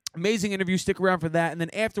 Amazing interview. Stick around for that. And then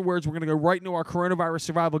afterwards, we're going to go right into our coronavirus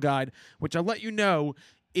survival guide, which I'll let you know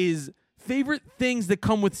is favorite things that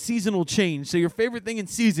come with seasonal change. So your favorite thing in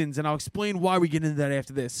seasons, and I'll explain why we get into that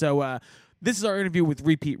after this. So this is our interview with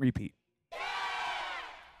Repeat. How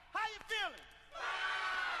you feeling?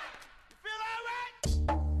 You feel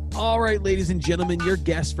all right? All right, ladies and gentlemen, your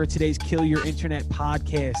guest for today's Kill Your Internet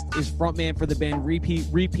podcast is frontman for the band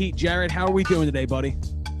Repeat. Jared, how are we doing today, buddy?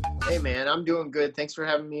 Hey, man, I'm doing good. Thanks for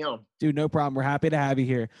having me on. Dude, no problem. We're happy to have you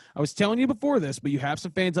here. I was telling you before this, but you have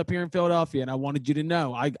some fans up here in Philadelphia, and I wanted you to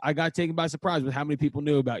know. I got taken by surprise with how many people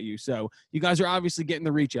knew about you. So you guys are obviously getting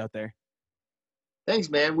the reach out there.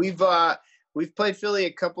 Thanks, man. We've played Philly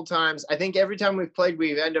a couple times. I think every time we've played,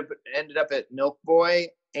 we've ended up at Milk Boy,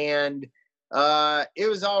 and the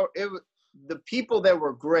people that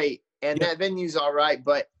were great, and that venue's all right.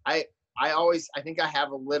 But I think I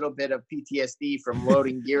have a little bit of PTSD from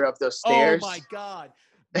loading gear up those stairs. Oh my God.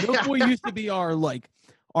 Milk Boy used to be our when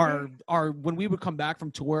we would come back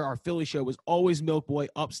from tour, our Philly show was always Milk Boy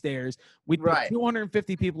upstairs. We'd put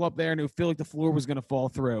 250 people up there and it would feel like the floor was going to fall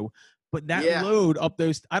through. But that load up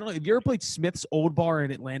those, I don't know, have you ever played Smith's Old Bar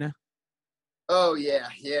in Atlanta? Oh, yeah.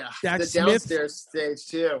 That's the downstairs stage,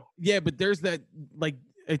 too. Yeah, but there's that,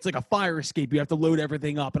 it's like a fire escape. You have to load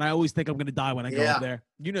everything up, and I always think I'm going to die when I go up there.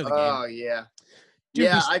 You know the game. Oh, yeah.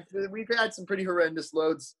 Dude, we've had some pretty horrendous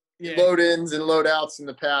load-ins and load-outs in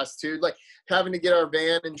the past, too. Like, having to get our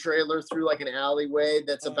van and trailer through, like, an alleyway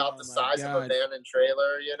that's about the size of a van and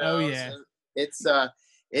trailer, you know? Oh, yeah. So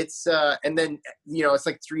it's and then, you know, it's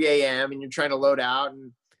like 3 a.m., and you're trying to load out,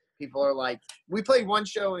 and people are like – we played one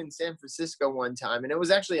show in San Francisco one time, and it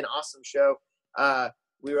was actually an awesome show.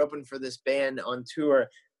 We were opening for this band on tour,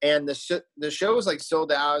 and the show was like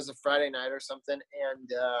sold out. It was a Friday night or something,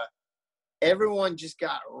 and everyone just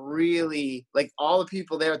got really, like, all the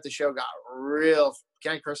people there at the show got real.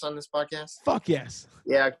 Can I curse on this podcast? Fuck yes.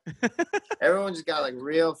 Yeah. Everyone just got like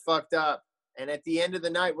real fucked up. And at the end of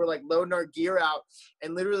the night, we're like loading our gear out,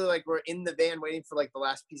 and literally like we're in the van waiting for like the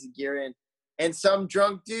last piece of gear in, and some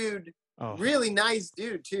drunk dude, really nice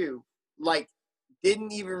dude too, like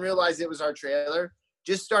didn't even realize it was our trailer.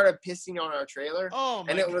 Just started pissing on our trailer. Oh, my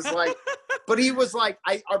and it was like, but he was like,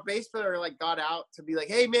 our bass player like got out to be like,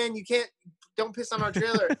 hey man, don't piss on our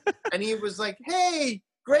trailer. And he was like, hey,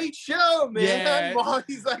 great show, man. Yeah. While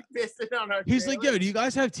he's like pissing on our He's trailer. like, yo, do you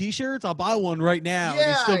guys have t-shirts? I'll buy one right now. Yeah,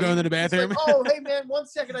 And he's still going to the he's bathroom. like, oh, hey man, 1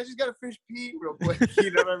 second, I just gotta finish peeing real quick. You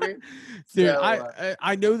know what I mean? Dude, So,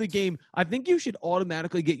 I know the game. I think you should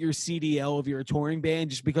automatically get your CDL if you're a touring band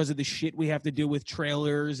just because of the shit we have to do with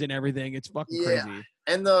trailers and everything. It's fucking crazy.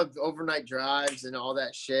 And the overnight drives and all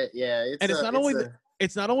that shit. Yeah, It's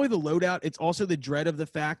not only the loadout, it's also the dread of the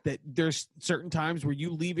fact that there's certain times where you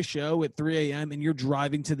leave a show at 3 a.m. and you're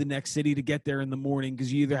driving to the next city to get there in the morning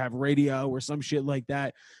because you either have radio or some shit like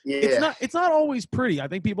that. Yeah. It's not always pretty. I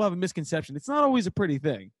think people have a misconception. It's not always a pretty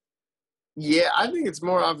thing. Yeah, I think it's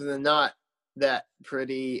more often than not that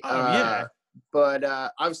pretty. Yeah. But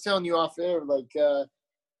I was telling you off air, like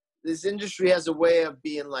this industry has a way of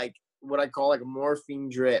being like what I call like a morphine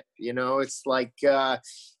drip. You know, it's like the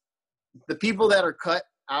people that are cut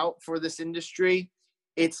out for this industry,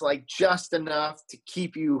 it's like just enough to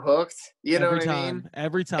keep you hooked. You know what I mean?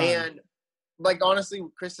 Every time. And like, honestly,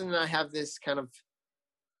 Kristen and I have this kind of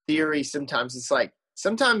theory sometimes. It's like,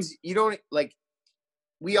 sometimes you don't, like,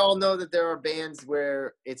 we all know that there are bands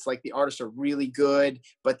where it's like the artists are really good,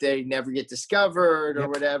 but they never get discovered or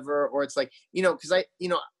whatever. Or it's like, because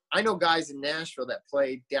I know guys in Nashville that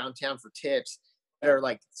play downtown for tips that are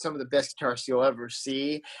like some of the best guitarists you'll ever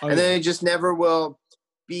see. And then it just never will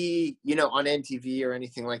be, on MTV or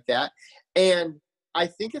anything like that. And I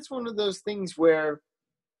think it's one of those things where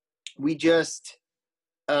we just,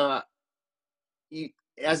 as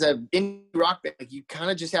a indie rock band, like, you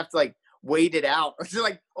kind of just have to like wait it out. It's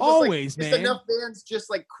like always, like, man. Enough bands just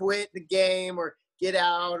like quit the game or get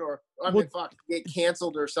out or get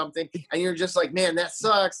canceled or something, and you're just like, man, that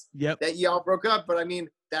sucks. Yep. That y'all broke up, but I mean,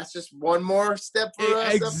 that's just one more step for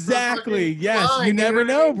us. Exactly. Yes. Line, you never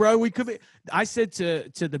know, bro. We could be. I said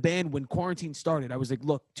to the band when quarantine started, I was like,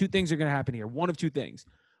 look, two things are gonna happen here. One of two things.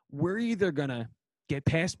 We're either gonna get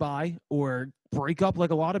passed by or break up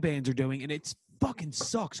like a lot of bands are doing, and it's fucking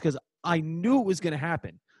sucks because I knew it was gonna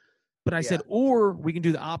happen. But I said, or we can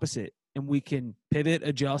do the opposite and we can pivot,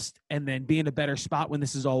 adjust, and then be in a better spot when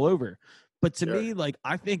this is all over. But to me, like,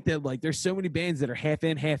 I think that, like, there's so many bands that are half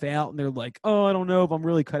in, half out, and they're like, oh, I don't know if I'm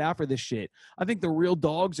really cut out for this shit. I think the real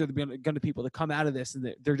dogs are going to be people that come out of this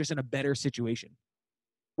and they're just in a better situation.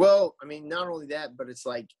 Well, I mean, not only that, but it's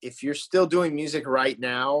like, if you're still doing music right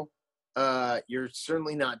now, you're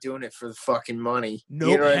certainly not doing it for the fucking money. No,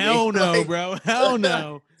 you know hell no, like, bro. Hell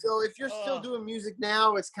no. So if you're still doing music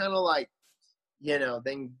now, it's kind of like,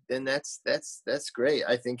 then that's great.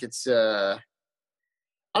 I think it's, I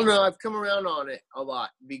don't know. I've come around on it a lot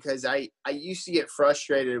because I used to get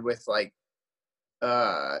frustrated with like,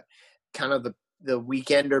 kind of the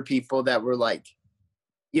weekender people that were like,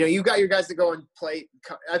 you got your guys to go and play.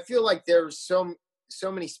 I feel like there's so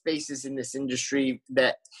many spaces in this industry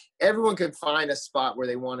that everyone could find a spot where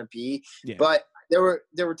they want to be. Yeah. But there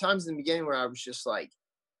were times in the beginning where I was just like,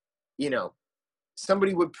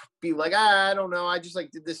 somebody would be like, I don't know, I just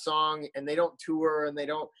like did this song, and they don't tour and they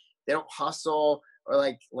don't hustle,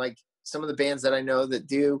 or like some of the bands that I know that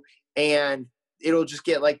do, and it'll just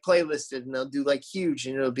get like playlisted and they'll do like huge,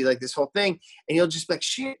 and it'll be like this whole thing, and you'll just be like,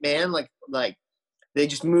 shit, man, like they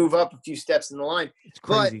just move up a few steps in the line. It's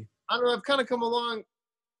crazy. But I don't know, I've kind of come along.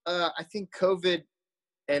 I think COVID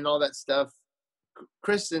and all that stuff,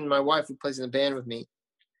 Kristen, my wife who plays in the band with me,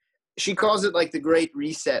 she calls it like the great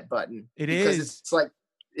reset button. It because is.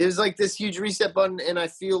 It was like this huge reset button. And I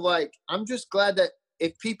feel like I'm just glad that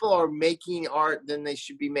if people are making art, then they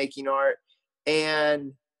should be making art.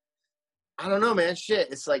 And I don't know, man,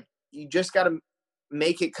 shit. It's like, you just got to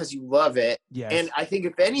make it because you love it. Yes. And I think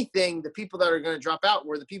if anything, the people that are going to drop out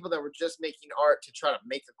were the people that were just making art to try to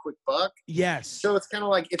make a quick buck. Yes. So it's kind of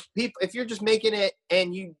like if you're just making it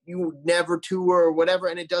and you never tour or whatever,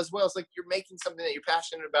 and it does well, it's like you're making something that you're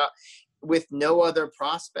passionate about with no other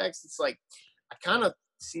prospects. It's like, I kind of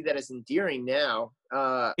see that as endearing now.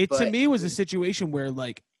 To me was a situation where,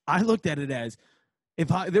 like, I looked at it as, if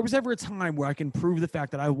there was ever a time where I can prove the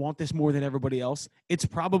fact that I want this more than everybody else, it's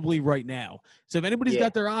probably right now. So if anybody's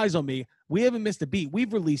got their eyes on me, we haven't missed a beat.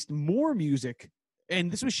 We've released more music, and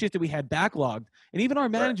this was shit that we had backlogged. And even our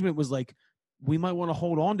management was like, we might want to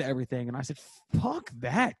hold on to everything. And I said, fuck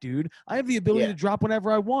that, dude. I have the ability to drop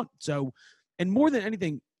whenever I want. So, and more than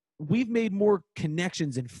anything, we've made more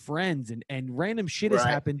connections and friends, and random shit has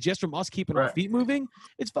happened just from us keeping our feet moving.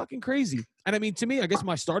 It's fucking crazy. And I mean, to me, I guess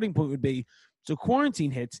my starting point would be, so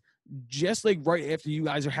quarantine hits just like right after you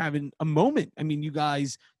guys are having a moment. I mean, you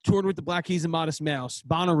guys toured with the Black Keys and Modest Mouse,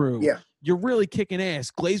 Bonnaroo. Yeah. You're really kicking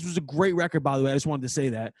ass. Glazed was a great record, by the way. I just wanted to say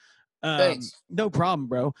that. Thanks. No problem,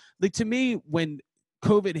 bro. Like, to me, when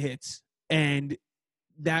COVID hits and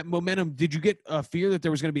that momentum, did you get a fear that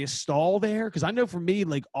there was going to be a stall there? Because I know for me,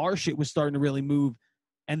 like, our shit was starting to really move,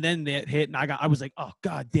 and then that hit, and I was like, oh,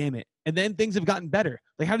 God damn it. And then things have gotten better.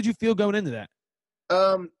 Like, how did you feel going into that?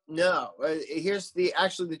 No, here's the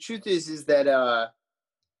truth is that,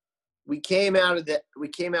 we came out of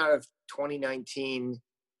 2019.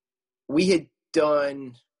 We had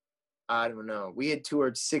done, I don't know, we had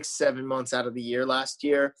toured 6-7 months out of the year last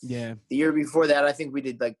year. Yeah. The year before that, I think we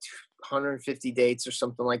did like 150 dates or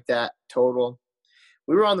something like that total.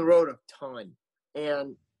 We were on the road a ton.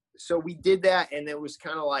 And so we did that, and it was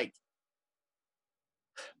kind of like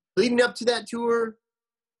leading up to that tour,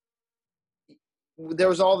 there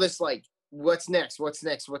was all this like, what's next? What's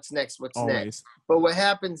next? But what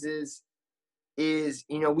happens is,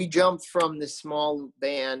 we jumped from this small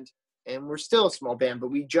band, and we're still a small band,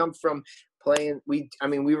 but we jumped from playing, we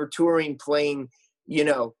were touring, playing,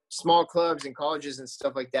 small clubs and colleges and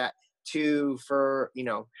stuff like that, for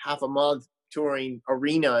half a month touring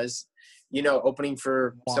arenas, opening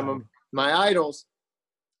for some of my idols.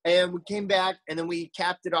 And we came back, and then we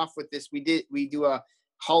capped it off with this. We do a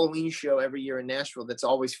Halloween show every year in Nashville that's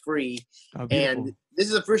always free. Oh, beautiful. And this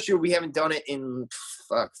is the first year we haven't done it in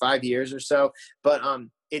 5 years or so. But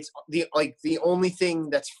it's the only thing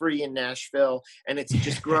that's free in Nashville, and it's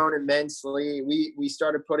just grown immensely. We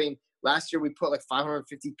started putting last year. We put like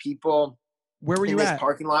 550 people. Where were in you this at?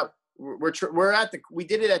 parking lot? We're at we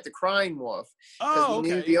did it at the Crying Wolf because Oh, we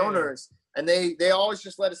knew okay. the owners, and they always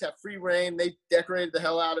just let us have free reign. They decorated the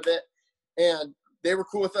hell out of it, and they were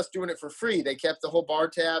cool with us doing it for free. They kept the whole bar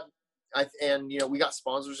tab, and we got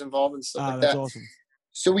sponsors involved and stuff like That's that. awesome.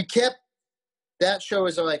 So we kept that show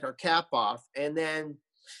as like our cap off, and then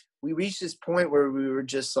we reached this point where we were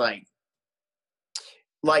just like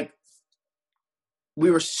we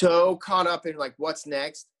were so caught up in like what's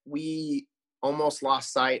next, we almost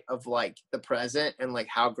lost sight of like the present and like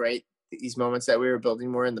how great these moments that we were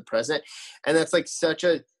building were in the present. And that's like such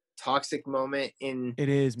a toxic moment in It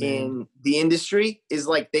is, man. in the industry, is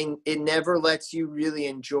like it never lets you really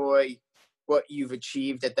enjoy what you've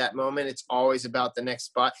achieved at that moment. It's always about the next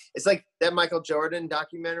spot. It's like that Michael Jordan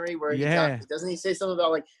documentary where doesn't he say something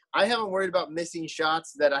about like, I haven't worried about missing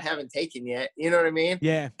shots that I haven't taken yet. You know what I mean?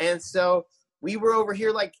 Yeah. And so we were over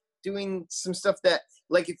here like doing some stuff that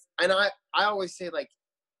like, I always say like,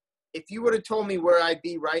 if you would have told me where I'd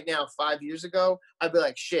be right now 5 years ago, I'd be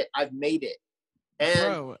like, shit, I've made it. And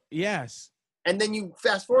Bro, yes. And then you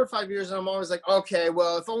fast forward 5 years and I'm always like, okay,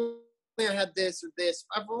 well, if only I had this or this,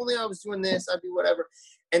 if only I was doing this, I'd be whatever.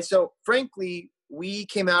 And so frankly, we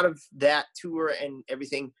came out of that tour and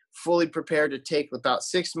everything fully prepared to take about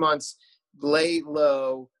 6 months, lay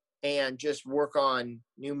low, and just work on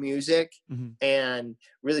new music and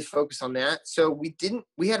really focus on that. So we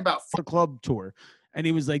had about the club tour, and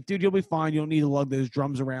he was like, dude, you'll be fine. You don't need to lug those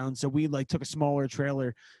drums around. So we like took a smaller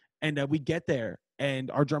trailer, and we get there,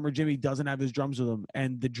 and our drummer Jimmy doesn't have his drums with him.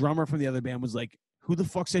 And the drummer from the other band was like, who the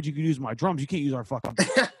fuck said you could use my drums? You can't use our fucking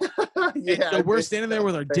yeah. So we're standing there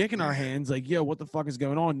with our dick in our hands, like, yo, what the fuck is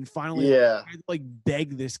going on? And finally, yeah, I had to like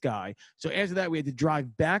beg this guy. So after that, we had to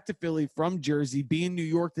drive back to Philly from Jersey, be in New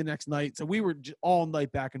York the next night. So we were all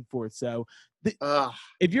night back and forth. So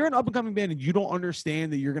if you're an up and coming band and you don't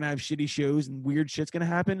understand that you're going to have shitty shows and weird shit's going to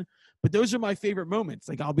happen, but those are my favorite moments.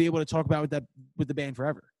 Like I'll be able to talk about with the band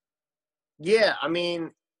forever. Yeah. I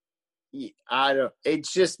mean,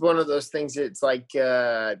 it's just one of those things. It's like,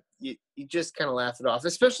 you just kind of laugh it off,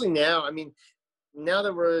 especially now. I mean, now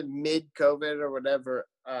that we're mid COVID or whatever,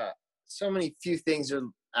 so many few things are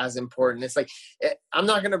as important. It's like, I'm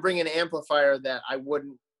not going to bring an amplifier that I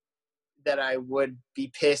would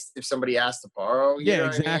be pissed if somebody asked to borrow. You know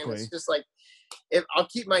exactly. What I mean? It's just like, if I'll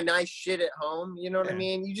keep my nice shit at home, you know what I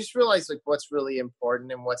mean? You just realize like what's really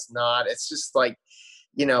important and what's not. It's just like,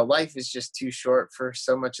 life is just too short for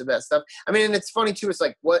so much of that stuff. I mean, and it's funny too. It's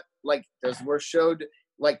like those were showed,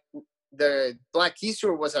 like the Black Keys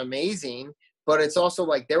tour was amazing, but it's also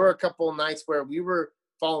like there were a couple of nights where we were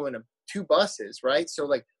following 2 buses, right? So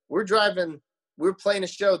like we're playing a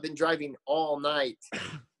show, then driving all night,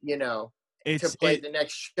 to play the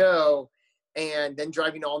next show, and then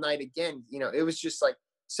driving all night again. It was just like,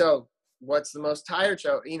 so what's the most tired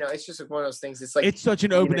show? It's just like one of those things. It's like, it's such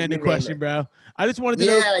an open-ended question, bro. I just wanted to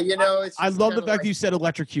know. It's I love the fact like, that you said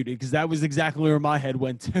electrocuted, because that was exactly where my head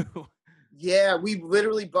went to. Yeah, we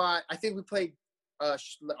literally bought, I think we played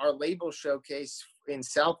our label showcase in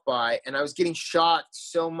South by, and I was getting shot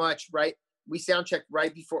so much, right? We sound checked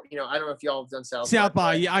right before, I don't know if y'all have done South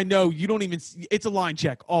by. Yeah, I know. You don't even, it's a line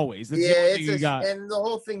check always. That's the only thing you got. And the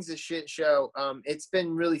whole thing's a shit show. It's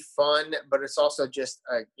been really fun, but it's also just,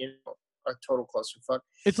 a total clusterfuck.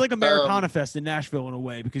 It's like Americana Fest in Nashville in a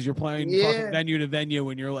way, because you're playing fucking venue to venue,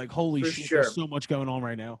 and you're like, holy shit, there's so much going on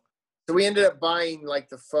right now. So we ended up buying like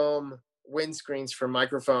the foam windscreens for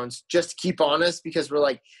microphones just to keep on us, because we're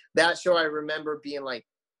like, that show I remember being like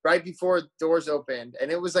right before doors opened,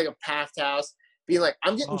 and it was like a packed house, being like,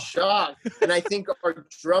 I'm getting shocked. And I think our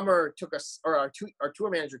drummer our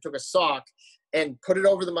tour manager took a sock and put it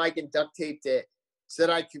over the mic and duct taped it so that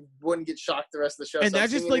I wouldn't get shocked the rest of the show. And so that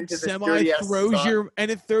just like throws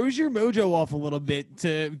your mojo off a little bit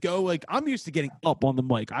to go like, I'm used to getting up on the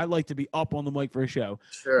mic. I like to be up on the mic for a show.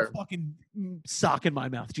 Sure. Fucking sock in my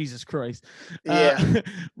mouth. Jesus Christ. Yeah.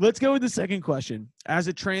 Let's go with the second question. As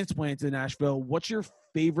a transplant to Nashville, what's your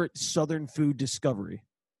favorite Southern food discovery?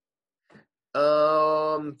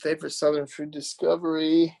 Favorite Southern food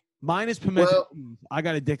discovery. Mine is pimento cheese. I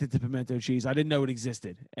got addicted to pimento cheese. I didn't know it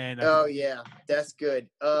existed. And oh yeah, that's good.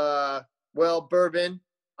 Bourbon,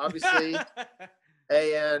 obviously,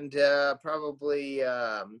 and probably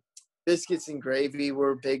biscuits and gravy.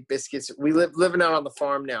 We're big biscuits. We living out on the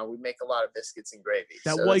farm now. We make a lot of biscuits and gravy.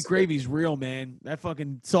 That so white gravy's real, man. That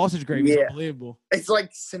fucking sausage gravy's Yeah. unbelievable. It's like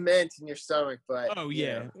cement in your stomach, but Oh you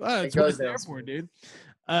yeah, know, well, that's it what goes it's there down for, smooth. dude.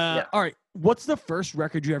 Yeah. All right, what's the first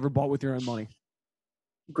record you ever bought with your own money?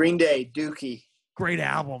 Green Day, Dookie. Great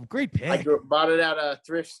album, great pick. I bought it at a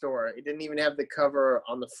thrift store. It didn't even have the cover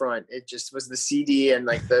on the front. It just was the CD and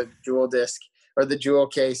like the jewel disc or the jewel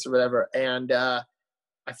case or whatever. And I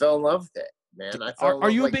fell in love with it, man. I fell in Are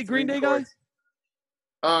love you a with, like, big Green 3 Day guy?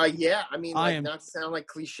 chords. Yeah. I mean, I like, am. not to sound like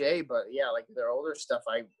cliche, but yeah, like their older stuff,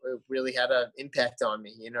 it really had an impact on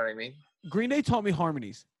me. You know what I mean? Green Day taught me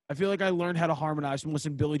harmonies. I feel like I learned how to harmonize from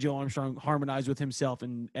listening to Billy Joe Armstrong harmonize with himself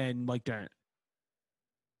and Mike Durant.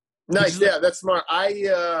 Nice. is Yeah, that's smart.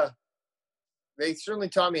 They certainly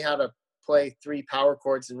taught me how to play 3 power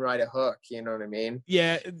chords and ride a hook. You know what I mean?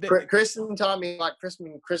 Yeah, Kristen taught me a lot.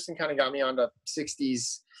 Kristen kind of got me onto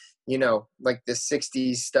 60s, you know, like the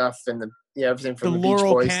 60s stuff and everything the from the Beach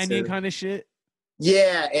Laurel Boys Canyon to, kind of shit.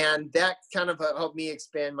 yeah, and that kind of helped me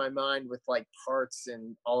expand my mind with like parts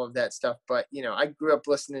and all of that stuff. But you know, I grew up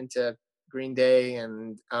listening to Green Day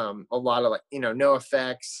and a lot of like, you know, No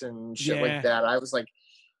Effects and shit Yeah. like that. I was like,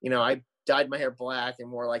 you know, I dyed my hair black and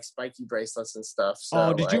wore like spiky bracelets and stuff. So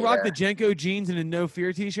Oh, did you rock the Jenko jeans and a No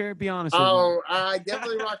Fear t-shirt? Be honest with me. Oh, I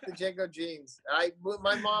definitely rocked the Jenko jeans.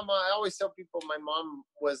 My mom, I always tell people my mom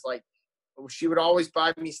was like, she would always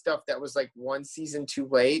buy me stuff that was like 1 season too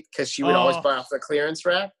late because she would always Oh. buy off the clearance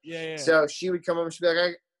rack. Yeah. So she would come up and she'd be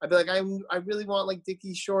like, I'd be like, I really want like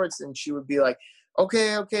Dickies shorts. And she would be like,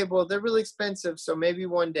 okay, well, they're really expensive. So maybe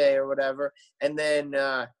one day or whatever. And then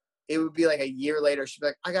it would be like a year later. She'd be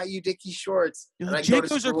like, I got you Dickies shorts. You're And like, I'd go to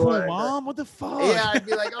Jenkos are school cool, and, Mom. What the fuck? yeah, I'd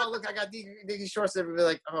be like, oh, look, I got Dickies shorts. And they'd be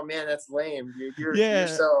like, oh, man, that's lame, dude. Yeah.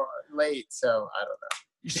 You're so late. So I don't know.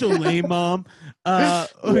 You're so lame, Mom.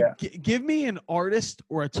 Yeah. Give me an artist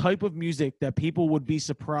or a type of music that people would be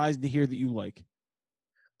surprised to hear that you like.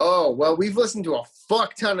 Oh, well, we've listened to a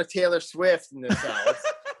fuck ton of Taylor Swift in this house.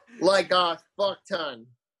 Like a fuck ton.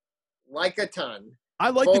 Like a ton.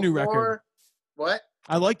 I like the new record. Folklore- What?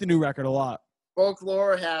 I like the new record a lot.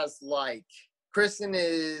 Folklore has like, Kristen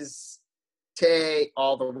is Tay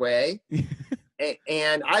all the way.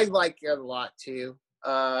 And I like it a lot too.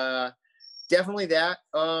 Definitely that.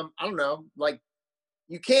 I don't know. Like,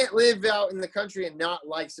 you can't live out in the country and not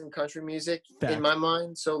like some country music Fact. in my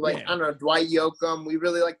mind. So like, Yeah. I don't know, Dwight Yoakam. We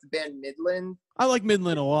really like the band Midland. I like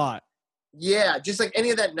Midland a lot. Yeah, just like any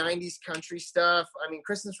of that 90s country stuff. I mean,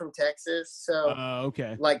 Kristen's from Texas, so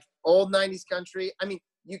Okay. like old 90s country. I mean,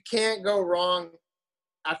 you can't go wrong.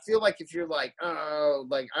 I feel like if you're like, oh,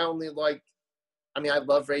 like I only like, I mean, I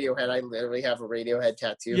love Radiohead. I literally have a Radiohead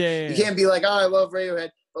tattoo. Yeah. You can't be like, oh, I love Radiohead.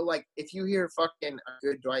 But like, if you hear fucking a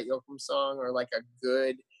good Dwight Yoakam song or like a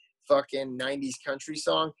good fucking 90s country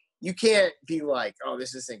song, you can't be like, oh,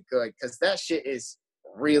 this isn't good. Because that shit is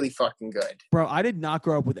really fucking good. Bro, I did not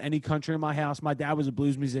grow up with any country in my house. My dad was a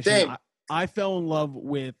blues musician. Same. I fell in love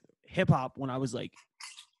with hip hop when I was like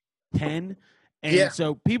 10. And Yeah.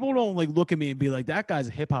 so people don't like look at me and be like, that guy's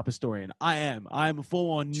a hip hop historian. I'm a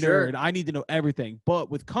full on Sure. nerd. I need to know everything. But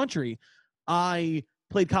with country, I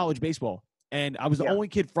played college baseball. And I was the Yeah. only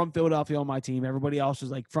kid from Philadelphia on my team. Everybody else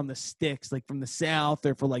was like from the sticks, like from the South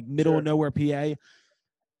or for like middle of nowhere PA.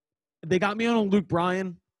 They got me on a Luke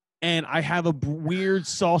Bryan, and I have a weird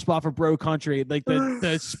soft spot for bro country, like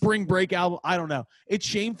the Spring Break album. I don't know. It's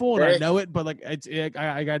shameful, and I know it, but like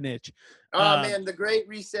I got an itch. Oh man, the great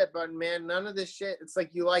reset button, man. None of this shit. It's like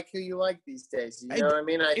you like who you like these days. You know what I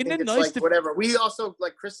mean? I isn't think it it's nice like to- whatever. We also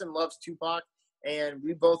like Kristen loves Tupac, and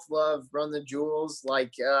we both love Run the Jewels.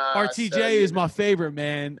 Like RTJ so, is my favorite,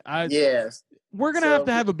 man. Yes. We're gonna So- have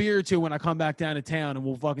to have a beer or two when I come back down to town, and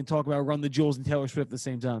we'll fucking talk about Run the Jewels and Taylor Swift at the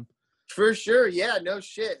same time. For sure, yeah, no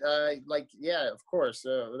shit. Like, yeah, of course,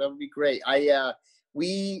 that would be great. I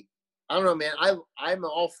don't know, man. I'm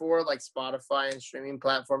all for like Spotify and streaming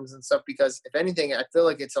platforms and stuff because if anything, I feel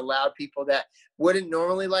like it's allowed people that wouldn't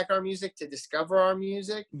normally like our music to discover our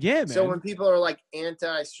music. Yeah, man. So when people are like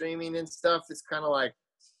anti-streaming and stuff, it's kind of like,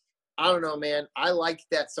 I don't know, man. I like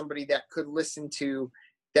that somebody that could listen to,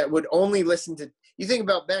 that would only listen to. You think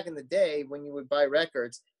about back in the day when you would buy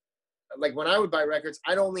records. Like when I would buy records,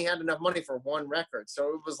 I'd only had enough money for one record. So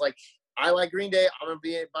it was like, I like Green Day. I'm going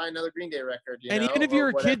to buy another Green Day record. And even if you're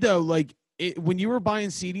a kid though, like when you were buying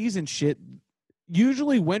CDs and shit,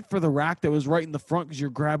 usually went for the rack that was right in the front because you're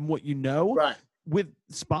grabbing what you know. Right. With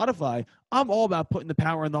Spotify, I'm all about putting the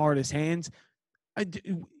power in the artist's hands.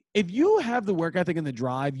 if you have the work ethic and the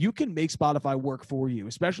drive, you can make Spotify work for you,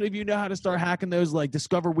 especially if you know how to start hacking those like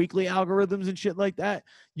Discover Weekly algorithms and shit like that.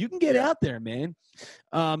 You can get out there, man.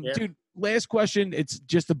 Dude, last question. It's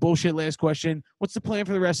just a bullshit last question. What's the plan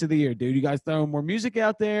for the rest of the year, dude? You guys throwing more music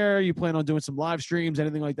out there? You plan on doing some live streams,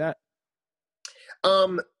 anything like that?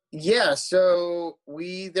 Yeah, so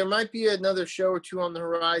there might be another show or two on the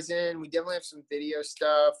horizon. We definitely have some video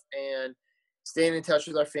stuff and staying in touch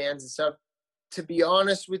with our fans and stuff. To be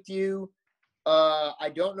honest with you,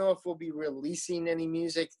 I don't know if we'll be releasing any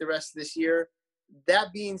music the rest of this year.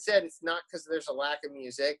 That being said, it's not because there's a lack of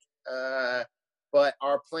music, but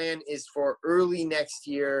our plan is for early next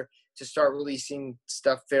year to start releasing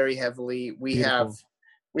stuff very heavily. We have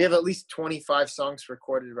at least 25 songs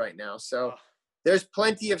recorded right now, so there's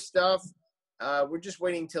plenty of stuff. We're just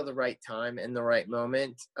waiting till the right time and the right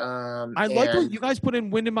moment. I like what you guys put in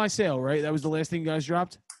Wind in My Sail, right? That was the last thing you guys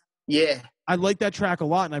dropped? Yeah. I like that track a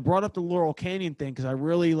lot, and I brought up the Laurel Canyon thing because I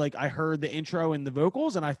really I heard the intro and the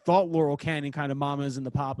vocals, and I thought Laurel Canyon kind of Mamas and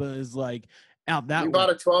the Papas like out that way. We bought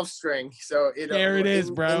a 12-string, so there it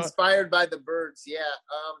is, bro. Inspired by the Byrds, yeah.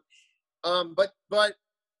 But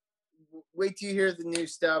wait till you hear the new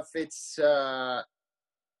stuff. It's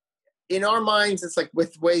in our minds, it's like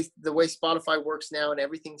with the way Spotify works now, and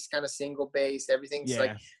everything's kind of single based. Everything's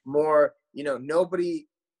like more, nobody.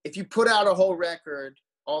 If you put out a whole record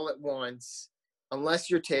all at once, unless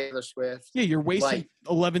you're Taylor Swift, you're wasting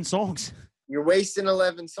 11 songs. You're wasting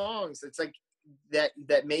 11 songs. It's like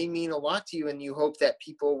that may mean a lot to you, and you hope that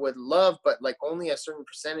people would love, but like only a certain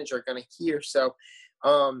percentage are going to hear. So,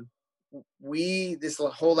 this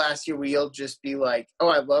whole last year, we'll just be like, oh,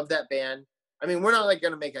 I love that band. I mean, we're not like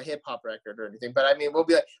going to make a hip hop record or anything, but I mean, we'll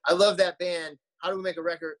be like, I love that band. How do we make a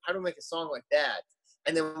record? How do we make a song like that?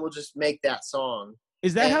 And then we'll just make that song.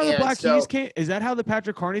 Is that how the Black Keys came? Is that how the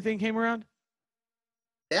Patrick Carney thing came around?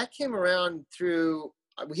 That came around through,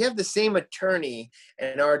 we have the same attorney,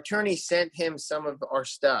 and our attorney sent him some of our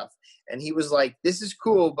stuff. And he was like, this is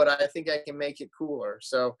cool, but I think I can make it cooler.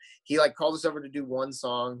 So he called us over to do one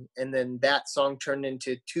song, and then that song turned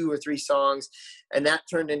into 2 or 3 songs. And that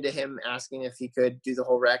turned into him asking if he could do the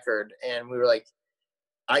whole record. And we were like,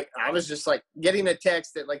 I was just like getting a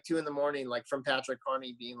text at 2 a.m, from Patrick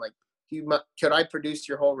Carney being like, could I produce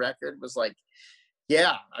your whole record? Was like,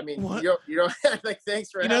 yeah. I mean, you don't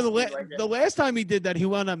thanks for asking. The last time he did that, he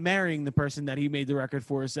wound up marrying the person that he made the record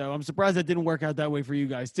for. So I'm surprised that didn't work out that way for you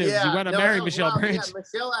guys too. Yeah, he wound up marrying Michelle Branch.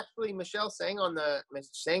 Yeah, Michelle sang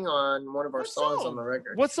on one of our songs on the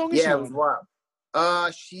record. What song is she on? Yeah, it was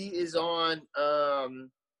wild. She is on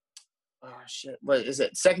what is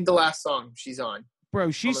it? Second to last song she's on.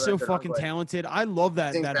 Bro, she's so fucking talented. I love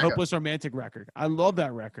that Hopeless Romantic record. I love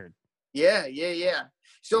that record. Yeah.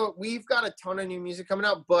 So we've got a ton of new music coming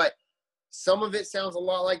out, but some of it sounds a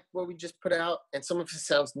lot like what we just put out, and some of it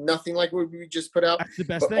sounds nothing like what we just put out. That's the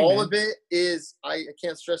best thing. All of it is, I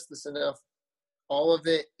can't stress this enough, all of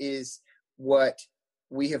it is what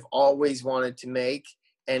we have always wanted to make,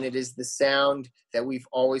 and it is the sound that we've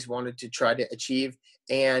always wanted to try to achieve.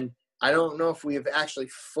 And I don't know if we have actually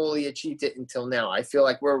fully achieved it until now. I feel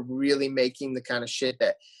like we're really making the kind of shit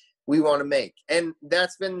that we want to make. And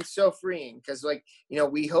that's been so freeing because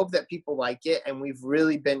we hope that people like it, and we've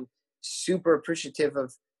really been super appreciative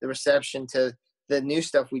of the reception to the new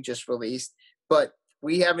stuff we just released, but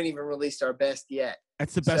we haven't even released our best yet.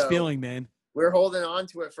 That's the best feeling, man. We're holding on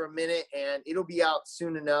to it for a minute, and it'll be out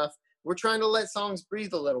soon enough. We're trying to let songs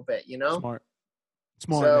breathe a little bit, Smart.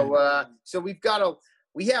 So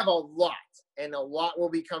we have a lot, and a lot will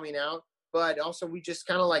be coming out, but also we just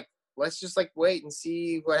kind of let's just wait and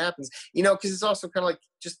see what happens, because it's also kind of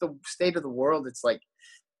just the state of the world. It's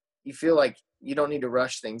you feel like you don't need to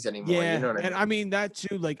rush things anymore. Yeah, you know what I mean? And I mean that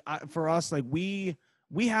too. For us, we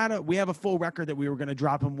have a full record that we were going to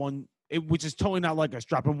drop in one, which is totally not like us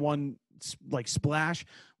dropping one splash.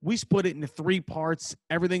 We split it into 3 parts.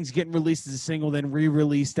 Everything's getting released as a single, then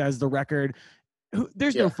re-released as the record.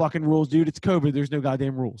 There's no fucking rules, dude. It's COVID. There's no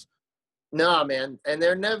goddamn rules. Nah, man, and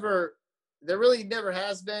there really never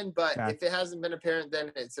has been. But if it hasn't been apparent,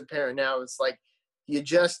 then it's apparent now. It's you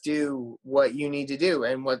just do what you need to do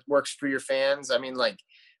and what works for your fans. I mean,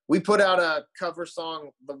 we put out a cover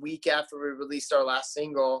song the week after we released our last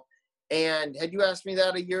single. And had you asked me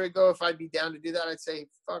that a year ago, if I'd be down to do that, I'd say,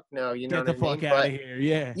 fuck no, Get the fuck out of here.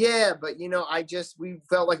 Yeah. Yeah. But we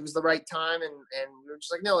felt like it was the right time, and we were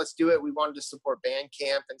just no, let's do it. We wanted to support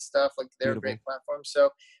Bandcamp and stuff. They're a great platform.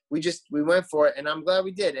 So we went for it, and I'm glad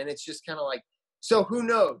we did. And it's just kind of So who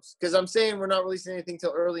knows? Because I'm saying we're not releasing anything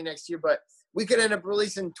till early next year, but we could end up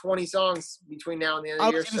releasing 20 songs between now and the end of I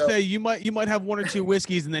the year. was gonna say you might have 1 or 2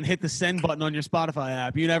 whiskeys and then hit the send button on your Spotify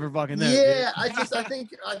app. You never fucking know. Yeah, I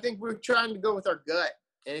think we're trying to go with our gut.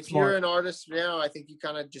 And if Smart. you're an artist now, I think you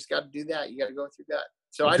kind of just got to do that. You got to go with your gut.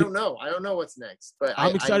 So I don't know. I don't know what's next, but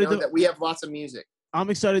I'm excited I know that we have lots of music. I'm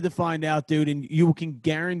excited to find out, dude, and you can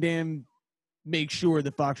guarantee make sure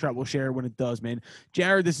the Foxtrot will share it when it does, man.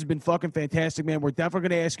 Jared, this has been fucking fantastic, man. We're definitely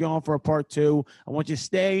going to ask you on for a part 2. I want you to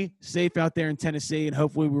stay safe out there in Tennessee, and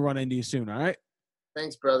hopefully we run into you soon, all right?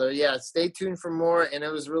 Thanks, brother. Yeah, stay tuned for more, and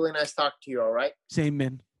it was really nice talking to you, all right? Same,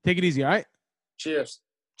 man. Take it easy, all right? Cheers.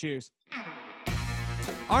 Cheers.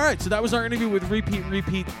 All right, so that was our interview with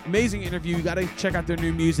Repeat. Amazing interview. You got to check out their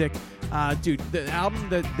new music. Dude, the album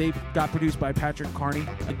that they got produced by Patrick Carney,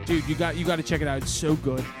 dude, you got to check it out. It's so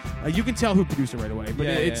good. You can tell who produced it right away, but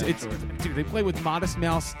it's dude, they play with Modest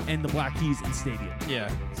Mouse and the Black Keys in Stadium. Yeah,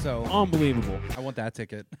 so Unbelievable. I want that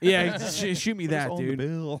ticket. Yeah, shoot me that, On the dude.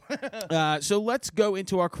 bill. So let's go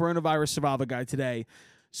into our coronavirus survival guide today.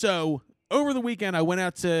 So over the weekend, I went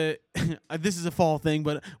out to this is a fall thing,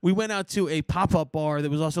 but we went out to a pop-up bar that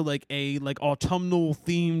was also like a autumnal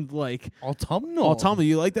themed autumnal.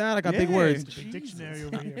 You like that? I got big words. Big dictionary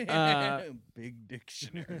over here. Big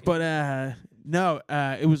dictionary. But no,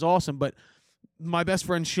 it was awesome. But my best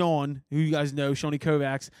friend Sean, who you guys know, Shawnee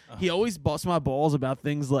Kovacs, he always busts my balls about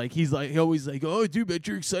things like he always like, oh, dude, bet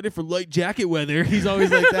you're excited for light jacket weather. He's always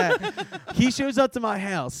like that. He shows up to my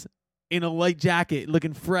house in a light jacket,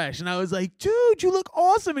 looking fresh, and I was like, dude, you look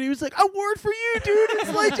awesome. And he was like, I wore it for you, dude.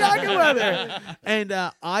 It's light jacket weather. And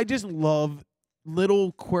I just love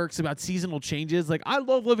little quirks about seasonal changes. Like, I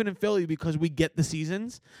love living in Philly because we get the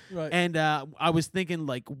seasons. Right. And I was thinking,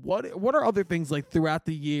 like, what are other things like throughout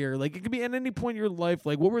the year? Like, it could be at any point in your life.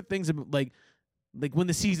 Like, what were things like when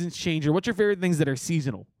the seasons change, or what's your favorite things that are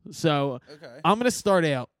seasonal? So Okay. I'm gonna start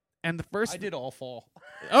out, and the first I did all fall.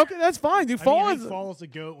 Okay, that's fine, dude. Fall is the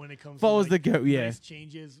goat when it comes Fall to is the goat, yeah. nice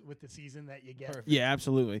changes with the season that you get. Perfect. Yeah,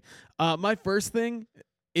 absolutely. My first thing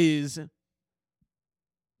is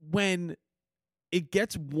when it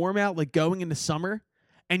gets warm out, like going into summer,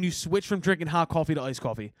 and you switch from drinking hot coffee to iced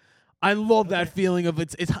coffee. I love that feeling of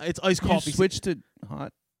it's iced coffee. You switched to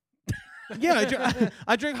hot. Yeah,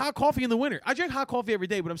 I drink hot coffee in the winter. I drink hot coffee every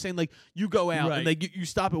day, but I'm saying, like, you go out and like you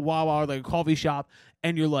stop at Wawa or like a coffee shop,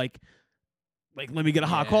 and you're like let me get a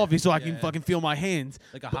hot coffee so I can fucking feel my hands.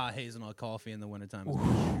 Like a hot hazelnut coffee in the wintertime.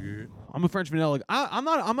 I'm a French vanilla. I'm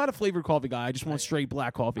not a flavored coffee guy. I just want straight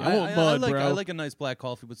black coffee. I want mud, bro. I like a nice black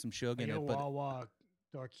coffee with some sugar in Like it. a But Wawa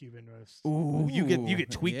dark Cuban roast. Ooh, you get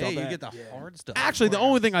tweaked yeah, off you that. get the hard stuff. Actually, the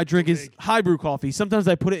only thing I drink is high brew coffee. Sometimes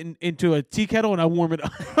I put it into a tea kettle and I warm it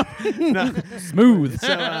up. No, smooth.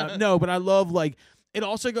 So, no, but I love, like, it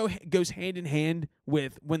also goes hand in hand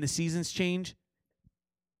with when the seasons change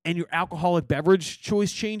and your alcoholic beverage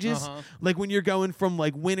choice changes. Like when you're going from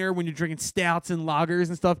like winter, when you're drinking stouts and lagers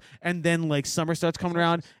and stuff, and then like summer starts coming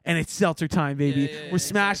around and it's seltzer time, baby. We're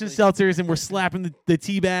smashing seltzers and we're slapping the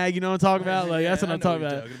tea bag. You know what I'm talking about? Like that's what I'm talking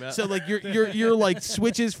about. So like you're like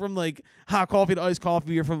switches from like hot coffee to iced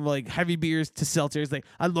coffee, or from like heavy beers to seltzers. Like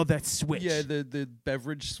I love that switch. Yeah, the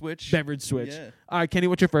beverage switch. Beverage switch. Yeah. All right, Kenny,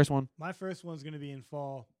 what's your first one? My first one's going to be in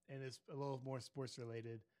fall, and it's a little more sports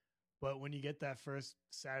related. But when you get that first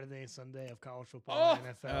Saturday and Sunday of college football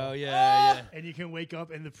and NFL, Oh yeah. and you can wake up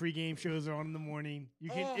and the pregame shows are on in the morning. You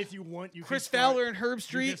can, if you want, you Chris can start, Fowler and Herb You can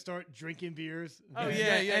Street. start drinking beers. Oh And-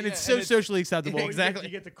 yeah, yeah, and yeah. it's so socially acceptable. Or Exactly. You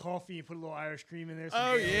get the coffee and put a little Irish cream in there. some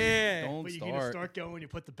Oh Baileys. yeah. Don't But you can just start going. You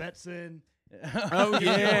put the bets in. Oh You're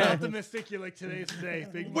yeah. optimistic. You're like, today's the day.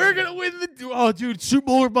 Big We're Monday. gonna win dude, Super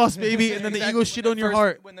Bowl or bust, baby, and then the Exactly. Eagles shit When on the your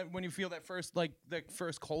first- heart. when you feel that first the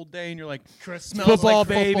first cold day and you're like Chris smells Football, like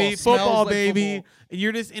baby, smells football, like baby, football. and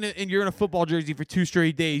you're just in a football jersey for 2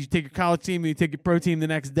 straight days. You take your college team and you take your pro team the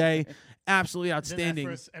next day. Absolutely Then outstanding.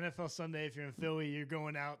 that first NFL Sunday, if you're in Philly, you're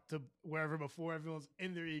going out to wherever before everyone's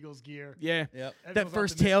in their Eagles gear. Yeah. Yep. That Everyone's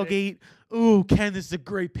first optimistic. tailgate. Ooh, Ken, this is a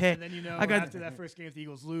great pick. And then you know I got after that first game, if the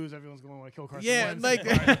Eagles lose, everyone's going to want to kill Carson yeah, Wentz. like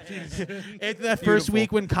after that first Beautiful.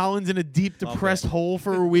 week when Colin's in a deep depressed hole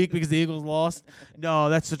for a week because the Eagles lost. No,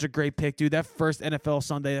 that's such a great pick, dude. That first NFL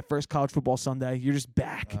Sunday, that first college football Sunday, you're just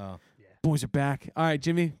back. Boys are back. All right,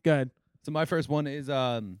 Jimmy, go ahead. So my first one is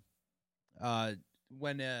when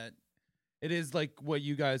it is like what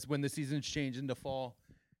you guys when the seasons change into fall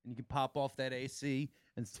and you can pop off that AC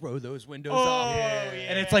and throw those windows up.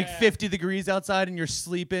 And it's like 50 degrees outside and you're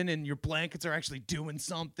sleeping and your blankets are actually doing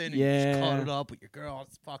something and you're Yeah. just cuddled up with your girl.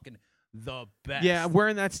 It's fucking the best. Yeah, we're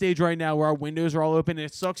in that stage right now where our windows are all open, and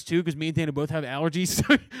it sucks too because me and Dana both have allergies.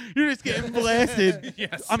 So you're just getting blasted.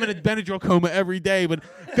 Yes. I'm in a Benadryl coma every day, but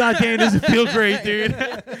goddamn, does it feel great, dude?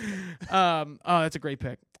 Oh, that's a great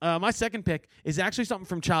pick. My second pick is actually something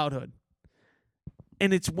from childhood,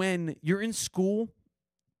 and it's when you're in school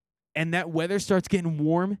and that weather starts getting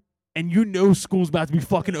warm. And you know school's about to be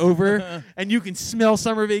fucking over, and you can smell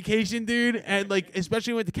summer vacation, dude. And like,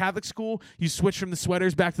 especially with the Catholic school, you switch from the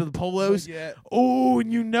sweaters back to the polos. Yeah. Oh,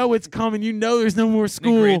 and you know it's coming. You know there's no more In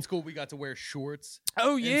school. grade school, we got to wear shorts.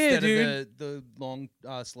 Oh yeah, instead dude. of the long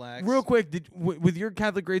slacks. Real quick, with your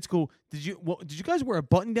Catholic grade school, did you guys wear a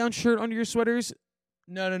button-down shirt under your sweaters?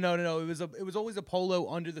 No. It was always a polo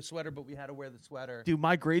under the sweater, but we had to wear the sweater. Dude,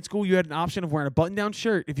 my grade school, you had an option of wearing a button-down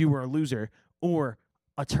shirt if you were a loser, or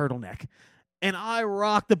a turtleneck. And I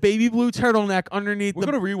rocked the baby blue turtleneck underneath We're the...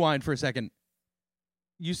 gonna rewind for a second.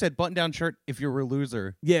 You said button-down shirt if you were a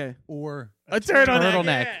loser, Yeah. or A turtleneck.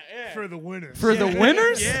 turtleneck. Yeah. For the winners. For the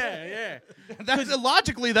winners? Yeah. That's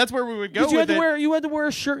logically that's where we would go Because with it. you had to wear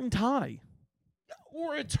a shirt and tie.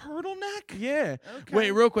 Or a turtleneck. Yeah. Okay.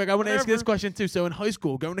 Wait, real quick. I want to ask you this Whatever. question too. So in high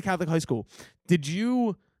school, going to Catholic high school, did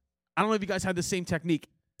you? I don't know if you guys had the same technique.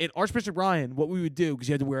 At Archbishop Ryan, what we would do, because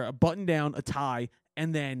you had to wear a button down, a tie,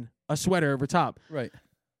 and then a sweater over top. Right.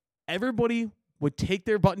 Everybody would take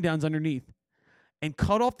their button downs underneath and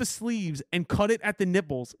cut off the sleeves and cut it at the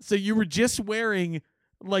nipples. So you were just wearing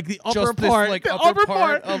like the upper Just this, part, like, the upper upper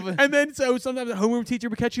part part. of a- And then so sometimes the homeroom teacher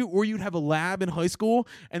would catch you, or you'd have a lab in high school,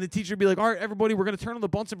 and the teacher would be like, "All right, everybody, we're gonna turn on the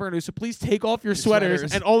Bunsen burners, so please take off your sweaters."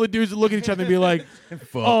 sweaters. And all the dudes would look at each other and be like,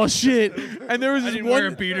 "Oh shit!" And there was this didn't one. wear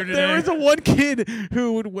a beater There today. was a one kid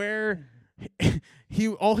who would wear.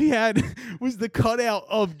 All he had was the cutout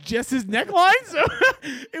of just his neckline, so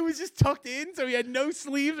it was just tucked in, so he had no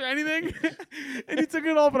sleeves or anything. And he took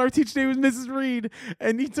it off, and our teacher name was Mrs. Reed,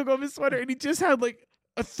 and he took off his sweater, and he just had like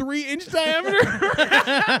a 3-inch diameter.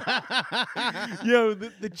 Yo,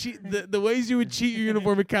 the ways you would cheat your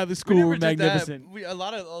uniform at Catholic school never were did that. magnificent. A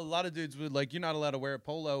lot of dudes would like, you're not allowed to wear a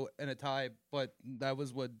polo and a tie, but that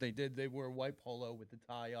was what they did. They wore a white polo with the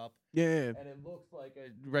tie up, Yeah. and it looks like a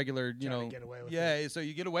regular, you Trying to know. get away with Yeah, so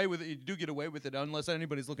you get away with it. You do get away with it unless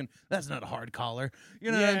anybody's looking. That's not a hard collar.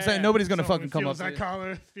 You know what I'm Yeah. saying? Nobody's gonna Someone fucking come up. feels that to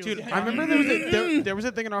collar. feels Dude, that I remember collar. there was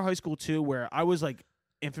a thing in our high school too where I was like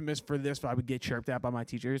infamous for this, but I would get chirped at by my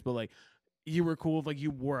teachers. But like, you were cool if like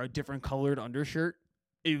you wore a different colored undershirt.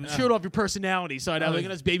 It showed off your personality. So I'd have like a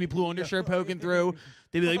nice baby blue undershirt poking through.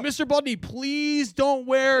 They'd be like, "Mr. Budney, please don't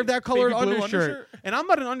wear that colored Baby blue undershirt." undershirt? And I'm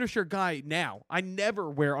not an undershirt guy now. I never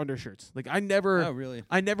wear undershirts. Like I never. Oh, really?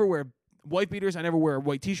 I never wear white beaters. I never wear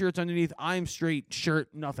white t-shirts underneath. I'm straight shirt,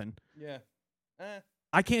 nothing. Yeah.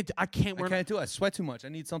 I can't I wear. can't do it. I sweat too much. I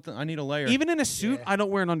need something. I need a layer. Even in a suit, Yeah. I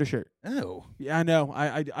don't wear an undershirt. Oh. Yeah, I know.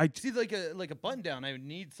 I See, like a button down, I would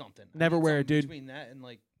need something. I Never need wear it, something dude. Between that and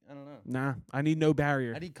like, I don't know. Nah, I need no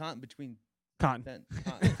barrier. I need cotton between Cotton. that.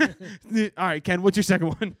 Cotton. All right, Ken, what's your second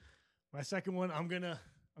one? My second one, I'm gonna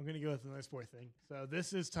go with the nice boy thing. So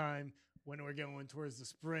this is time when we're going towards the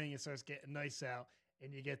spring. It starts getting nice out,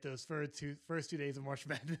 and you get those first 2 days of March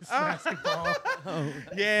Madness basketball.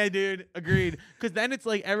 Yeah, dude, agreed. Because then it's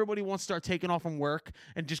like everybody wants to start taking off from work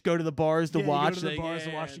and just go to the bars to Yeah, you go watch. to the like, bars to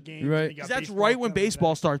yeah. watch the games. Right. and you got 'Cause that's baseball right when coming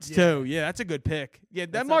baseball back. starts Yeah. too. Yeah, that's a good pick. Yeah,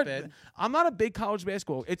 That's not bad. I'm not a big college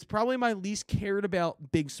basketball. It's probably my least cared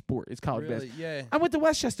about big sport. It's college Really? basketball. Yeah. I went to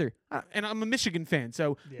Westchester, and I'm a Michigan fan.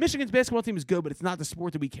 So Yeah. Michigan's basketball team is good, but it's not the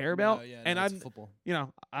sport that we care about. No, yeah, and no, it's I'm, football. you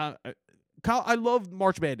know, I love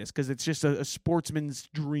March Madness because it's just a sportsman's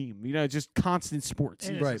dream. You know, it's just constant sports.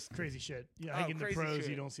 And it's Right. just crazy shit. Yeah, Oh, like in the crazy pros, shit.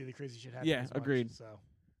 you don't see the crazy shit happen. Yeah, as much, agreed. So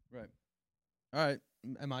Right. All right.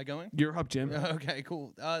 Am I going? You're up, Jim. Okay,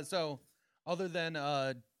 cool. So, other than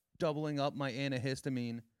doubling up my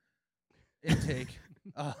antihistamine intake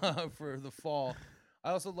for the fall,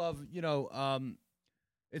 I also love,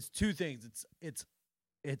 it's two things.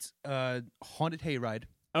 It's haunted hayride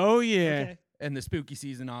Oh yeah. okay. and the spooky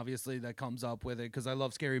season, obviously, that comes up with it because I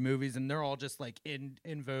love scary movies and they're all just like in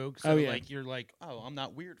vogue. So Oh, yeah. like you're like, oh, I'm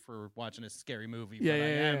not weird for watching a scary movie. Yeah, but yeah, I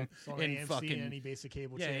yeah. am It's on in AMC, fucking any basic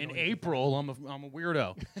cable yeah. channel. In you can April, I'm a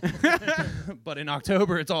weirdo, but in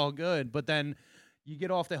October it's all good. But then you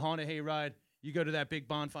get off the haunted hayride, you go to that big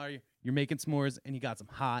bonfire, you're making s'mores, and you got some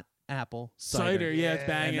hot apple Cider, yeah, it's Yeah.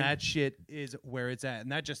 banging. and that shit is where it's at,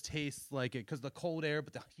 and that just tastes like it because the cold air,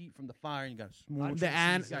 but the heat from the fire, and you got a s'more. the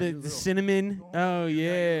your the little- cinnamon. Oh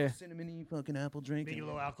yeah. cinnamony fucking apple drink. Make it and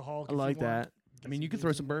a little alcohol. I like that. I mean, you could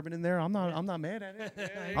throw some bourbon in there. I'm not mad at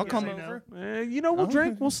it. I'll come over. We'll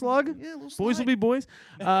drink, we'll slug. Yeah, we'll Boys will be boys.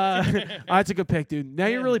 That's a good pick, dude. Now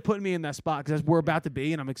you're really putting me in that spot because we're about to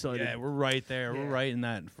be, and I'm excited. Yeah, we're right there. We're right in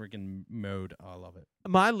that freaking mode. I love it.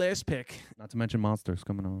 My last pick. Not to mention Monsters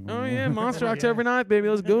coming on. Oh yeah, Monster October Night, baby.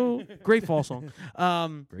 Let's go. Great fall song.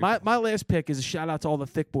 My last pick is a shout out to all the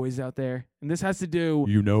thick boys out there, and this has to do.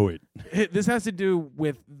 You know it. This has to do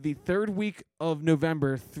with the third week of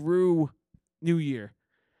November through New Year,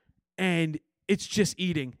 and it's just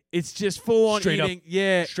eating. It's just full on Straight up. eating.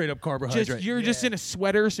 Yeah, Straight up carbohydrate. you're just in a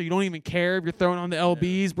sweater, so you don't even care if you're throwing on the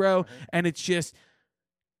LBs, bro. And it's just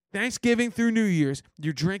Thanksgiving through New Year's.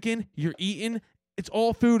 You're drinking, you're eating. It's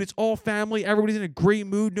all food. It's all family. Everybody's in a great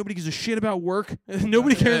mood. Nobody gives a shit about work.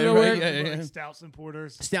 Nobody cares about work. Like stouts and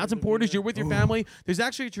porters. Stouts and porters. You're with your family. There's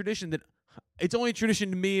actually a tradition that it's only a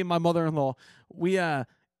tradition to me and my mother-in-law.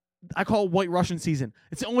 I call it White Russian season.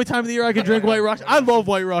 It's the only time of the year I can drink White Russian. I love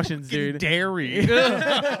White Russians, dude. Dairy.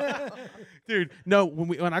 Dude, no,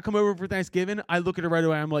 when I come over for Thanksgiving, I look at her right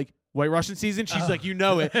away. I'm like, White Russian season? She's like, you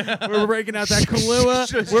know it. We're breaking out that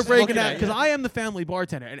Kahlua. We're breaking out, because I am the family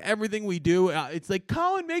bartender, and everything we do, it's like,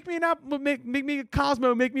 Colin, make me a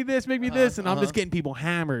Cosmo, make me this, and I'm just getting people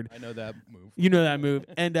hammered. I know that move. You know that move.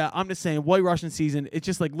 And I'm just saying, White Russian season, it's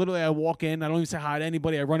just like, literally, I walk in, I don't even say hi to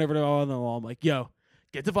anybody, I run over to my mother-in-law, I'm like, yo,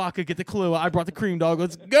 get the vodka, get the Kahlua. I brought the cream, dog.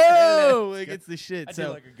 Let's go. Like, it's the shit. I so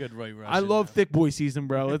do like a good White Russian. I love thick boy season,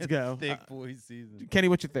 bro. Let's go. Thick boy season. Kenny,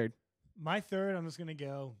 what's your third? My third, I'm just gonna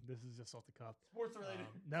go. This is just off the cuff. Sports related?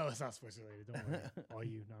 No, it's not sports related. Don't worry, all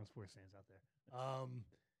you non-sports fans out there.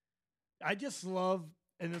 I just love,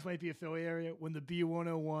 and this might be a Philly area, when the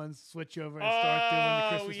B101s switch over and start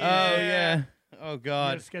doing the Christmas. Oh yeah. Oh You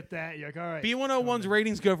God. just get that. You're like, all right. B101's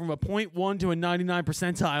ratings go from a 0.1 to a 99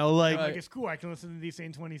 percentile. Like, Like, it's cool. I can listen to these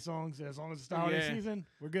same 20 songs as long as it's the holiday season.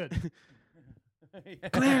 We're good.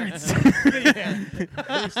 Clarence.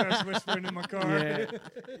 He starts whispering in my car. Yeah.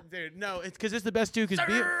 Dude, no, it's because it's the best too. Because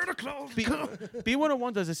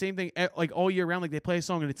B101 does the same thing like all year round. Like they play a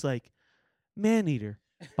song and it's like Maneater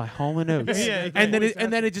by Hall & Oates, and then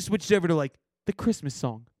it just switches over to like the Christmas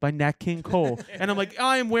song by Nat King Cole, and I'm like,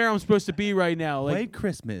 I am where I'm supposed to be right now. Like, White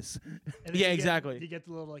Christmas. And Yeah, then exactly. You get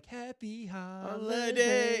the little like happy holiday.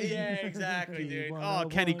 holiday. Yeah, exactly, dude. B101.1. Oh,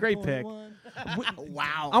 Kenny, great pick.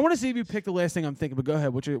 Wow. I want to see if you pick the last thing I'm thinking, but go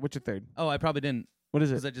ahead. What's your third? Oh, I probably didn't, What is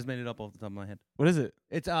because it? I just made it up off the top of my head. What is it?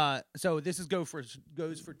 It's so this is goes for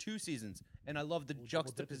 2 seasons, and I love the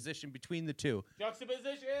juxtaposition between the two.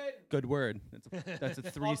 Juxtaposition. Good word. That's a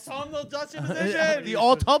 3. Autumnal juxtaposition. The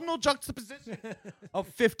autumnal juxtaposition of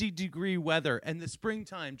 50-degree weather and the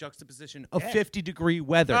springtime juxtaposition of 50-degree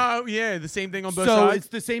weather. Oh yeah, the same thing on both So sides. it's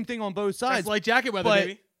the same thing on both sides. That's light jacket weather, but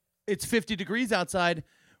baby. it's 50 degrees outside.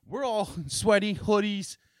 We're all sweaty,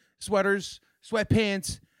 hoodies, sweaters,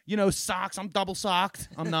 sweatpants, socks. I'm double socked.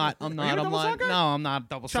 I'm not. you a double socker? No, I'm not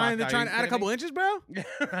double socked. Trying to add a couple inches, bro.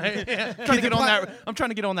 Right? Yeah. Trying to get on that. I'm trying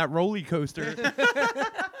to get on that roller coaster.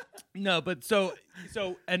 No, but so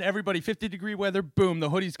and everybody 50-degree weather. Boom, the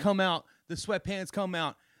hoodies come out, the sweatpants come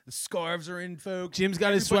out, the scarves are in, folks. Jim's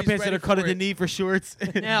got his Everybody's sweatpants that ready are cut at for the it. knee for shorts.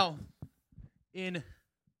 Now, in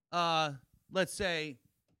let's say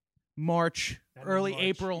March, early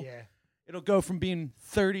April, Yeah. it'll go from being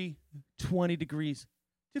 30, 20 degrees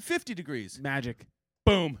to 50 degrees. Magic.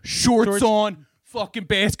 Boom. Shorts on. Fucking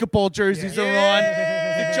basketball jerseys are on.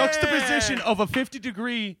 The juxtaposition of a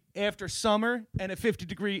 50-degree after summer and a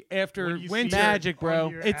 50-degree after When you see winter. it Magic, bro.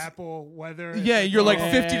 on your It's- Apple weather. Yeah, it's you're like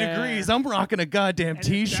all- 50 degrees. I'm rocking a goddamn And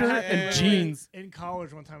t-shirt that- and jeans. In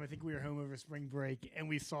college one time, I think we were home over spring break, and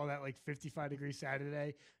we saw that like 55-degree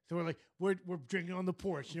Saturday. So we're like, we're drinking on the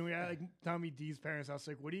porch. We had like Tommy D's parents' house.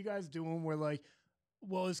 Like, what are you guys doing? We're like,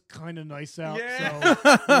 well, it's kind of nice out, Yeah.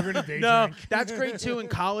 so we're gonna day No, drink. that's great too in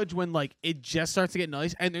college when like it just starts to get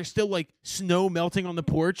nice and there's still like snow melting on the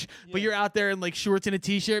porch, but you're out there in like shorts and a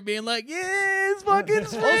t-shirt being like, yeah, it's fucking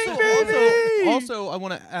spring, baby. Also, I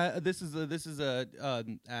want to. This is a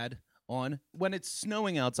ad on when it's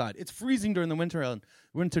snowing outside. It's freezing during the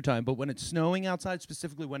winter time, but when it's snowing outside,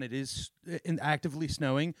 specifically when it is actively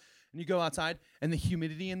snowing, and you go outside and the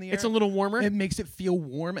humidity in the air, It's a little warmer. It makes it feel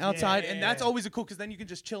warm outside, and that's Yeah. always a cool because then you can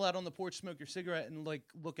just chill out on the porch, smoke your cigarette, and like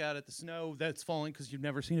look out at the snow that's falling because you've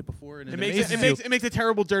never seen it before. And It makes amazes you. it makes a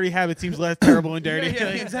terrible dirty habit seems less terrible and dirty. Yeah,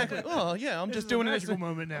 exactly. Oh yeah, I'm This just is a doing this. magical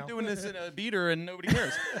moment now. I'm doing this in a beater and nobody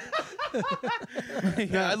cares.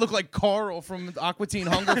 Yeah, I look like Carl from Aqua Teen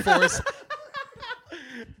Hunger Force.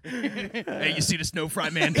 Hey, you see the snow fry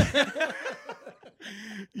man?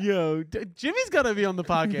 Yo, Jimmy's gotta be on the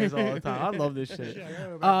podcast all the time. I love this shit. Yeah, I gotta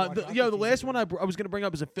go back and watch The Aqua last Teen one I was gonna bring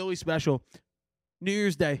up is a Philly special. New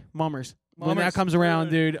Year's Day, Mummers. when that Mummers. comes around,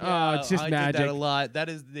 dude. Yeah, it's just I magic. did that a lot. That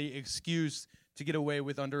is the excuse to get away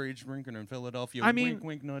with underage drinking in Philadelphia. I mean- wink,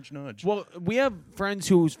 wink, nudge, nudge. Well, we have friends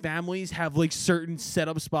whose families have like certain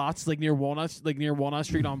setup spots, like near Walnut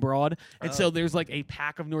Street on Broad, and so there's like a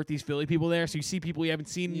pack of Northeast Philly people there. So you see people you haven't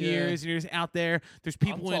seen in Yeah. years, and you're just out there. There's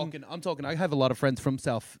people I'm talking. I have a lot of friends from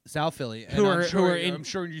South Philly, and Who I'm are- sure, who are in- I'm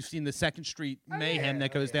sure you've seen the Second Street mayhem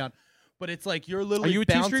that goes down. But it's like you're literally. Are you a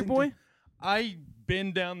 2 bouncing Street boy? I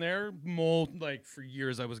been down there more like for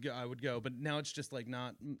years. I would go, but now it's just like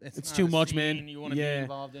not. It's not too a much, scene man. You want to Yeah. be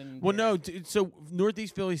involved in. Well, no. So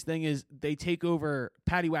Northeast Philly's thing is they take over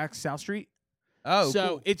Patty Wax South Street. Oh, so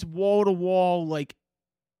cool. it's wall to wall, like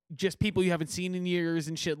just people you haven't seen in years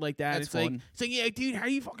and shit like that. That's it's like, fun. it's like, yeah, dude, how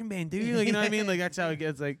you fucking been, dude? Like, you know what I mean? Like that's how it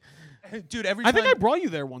gets. Like, dude, every I time, think I brought you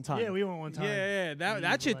there one time. Yeah, we went one time. Yeah, that Me,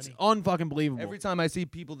 shit's Lenny. unfucking believable. every time I see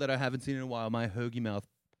people that I haven't seen in a while, my hoagie mouth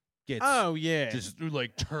gets. Oh yeah. Just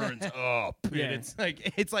like turns up. Yeah. And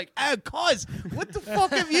it's like, oh, cuz, what the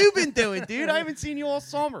fuck have you been doing, dude? I haven't seen you all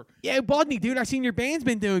summer. Yeah, Bodney, dude, I seen your band's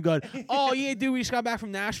been doing good. Oh yeah, dude, we just got back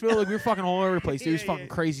from Nashville. Like we were fucking all over the place, dude. It's fucking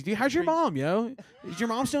crazy, dude. How's your mom, yo? Is your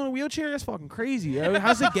mom still in a wheelchair? That's fucking crazy, yo.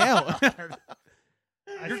 How's the gal?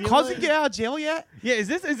 I Your feel cousin like- get out of jail yet? Yeah, is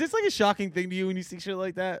this like a shocking thing to you when you see shit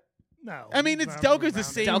like that? No. I mean, it's I'm Delco's the around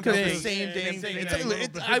same it. Delco's the thing. same Yeah, damn same thing. thing. It's Yeah, a- a little it's-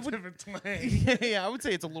 bit I would- different twang. Yeah, I would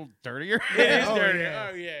say it's a little dirtier. Yeah, Oh, dirty. yeah.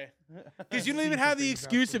 Oh yeah. Because I've you don't even seen have some the things out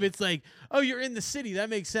excuse of there. it's like, oh, you're in the city. That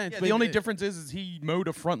makes sense. Yeah, But the only difference is he mowed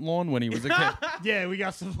a front lawn when he was a kid. Yeah, we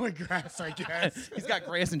got some like grass, I guess. He's got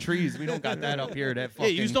grass and trees. We don't got that up here. That Yeah,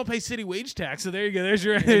 fucking, you just don't pay city wage tax. So there you go. There's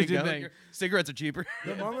your, there you there's your go. thing. Your cigarettes are cheaper.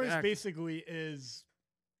 The mummers exactly. basically is.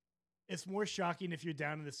 It's more shocking if you're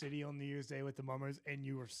down in the city on New Year's Day with the mummers and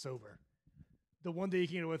you are sober. The one day you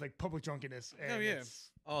can get away with like public drunkenness. And Oh, yeah.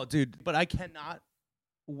 it's- Oh, dude, but I cannot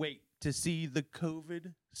wait to see the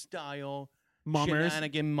COVID style Mummers.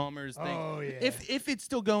 shenanigan mummers thing. Oh yeah. If it's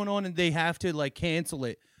still going on and they have to like cancel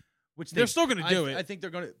it, which They're still gonna do it. I think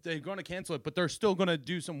they're gonna cancel it, but they're still gonna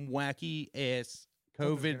do some wacky ass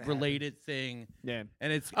Something's COVID related thing, Yeah.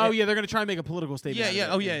 and it's Oh yeah, they're gonna try and make a political statement. yeah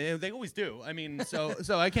out of yeah it. oh yeah they always do. I mean, so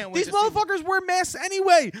I can't wait. These to see- motherfuckers wear masks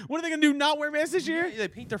anyway. What are they gonna do? Not wear masks this year? Yeah, they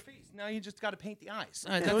paint their face. Now you just got to paint the eyes.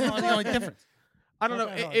 That's the only difference. I don't know.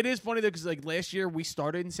 Okay, It is funny though, because like last year we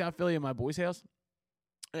started in South Philly at my boy's house,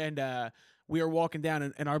 and we were walking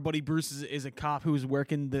down, and our buddy Bruce is a cop who was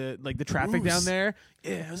working the traffic down Bruce. there.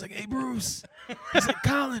 Yeah, I was like, hey Bruce. He's like,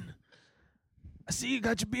 Colin, I see you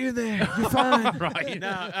got your beer there. You're fine. Right.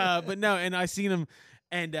 No, but no, and I seen him,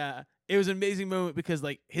 and it was an amazing moment because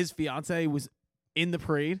like his fiance was in the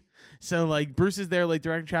parade. So like Bruce is there like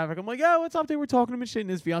directing traffic. I'm like, yo, what's up? They were talking to him and shit, and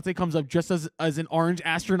his fiance comes up just as an orange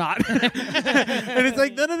astronaut. And it's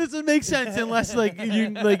like none of this would make sense unless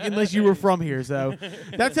unless you were from here. So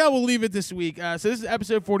that's how we'll leave it this week. So this is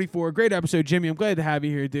episode 44. Great episode, Jimmy. I'm glad to have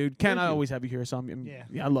you here, dude. Ken, I always have you here, so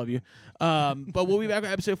yeah, I love you. But we'll be back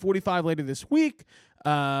with episode 45 later this week.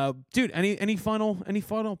 Dude, any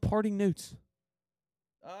final parting notes?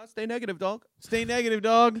 Stay negative, dog. Stay negative,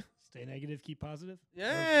 dog. Stay negative, keep positive.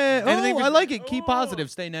 Yeah. Anything Oh, for- I like it. Keep positive.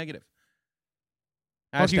 Stay negative.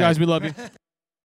 Fuck you guys. We love you.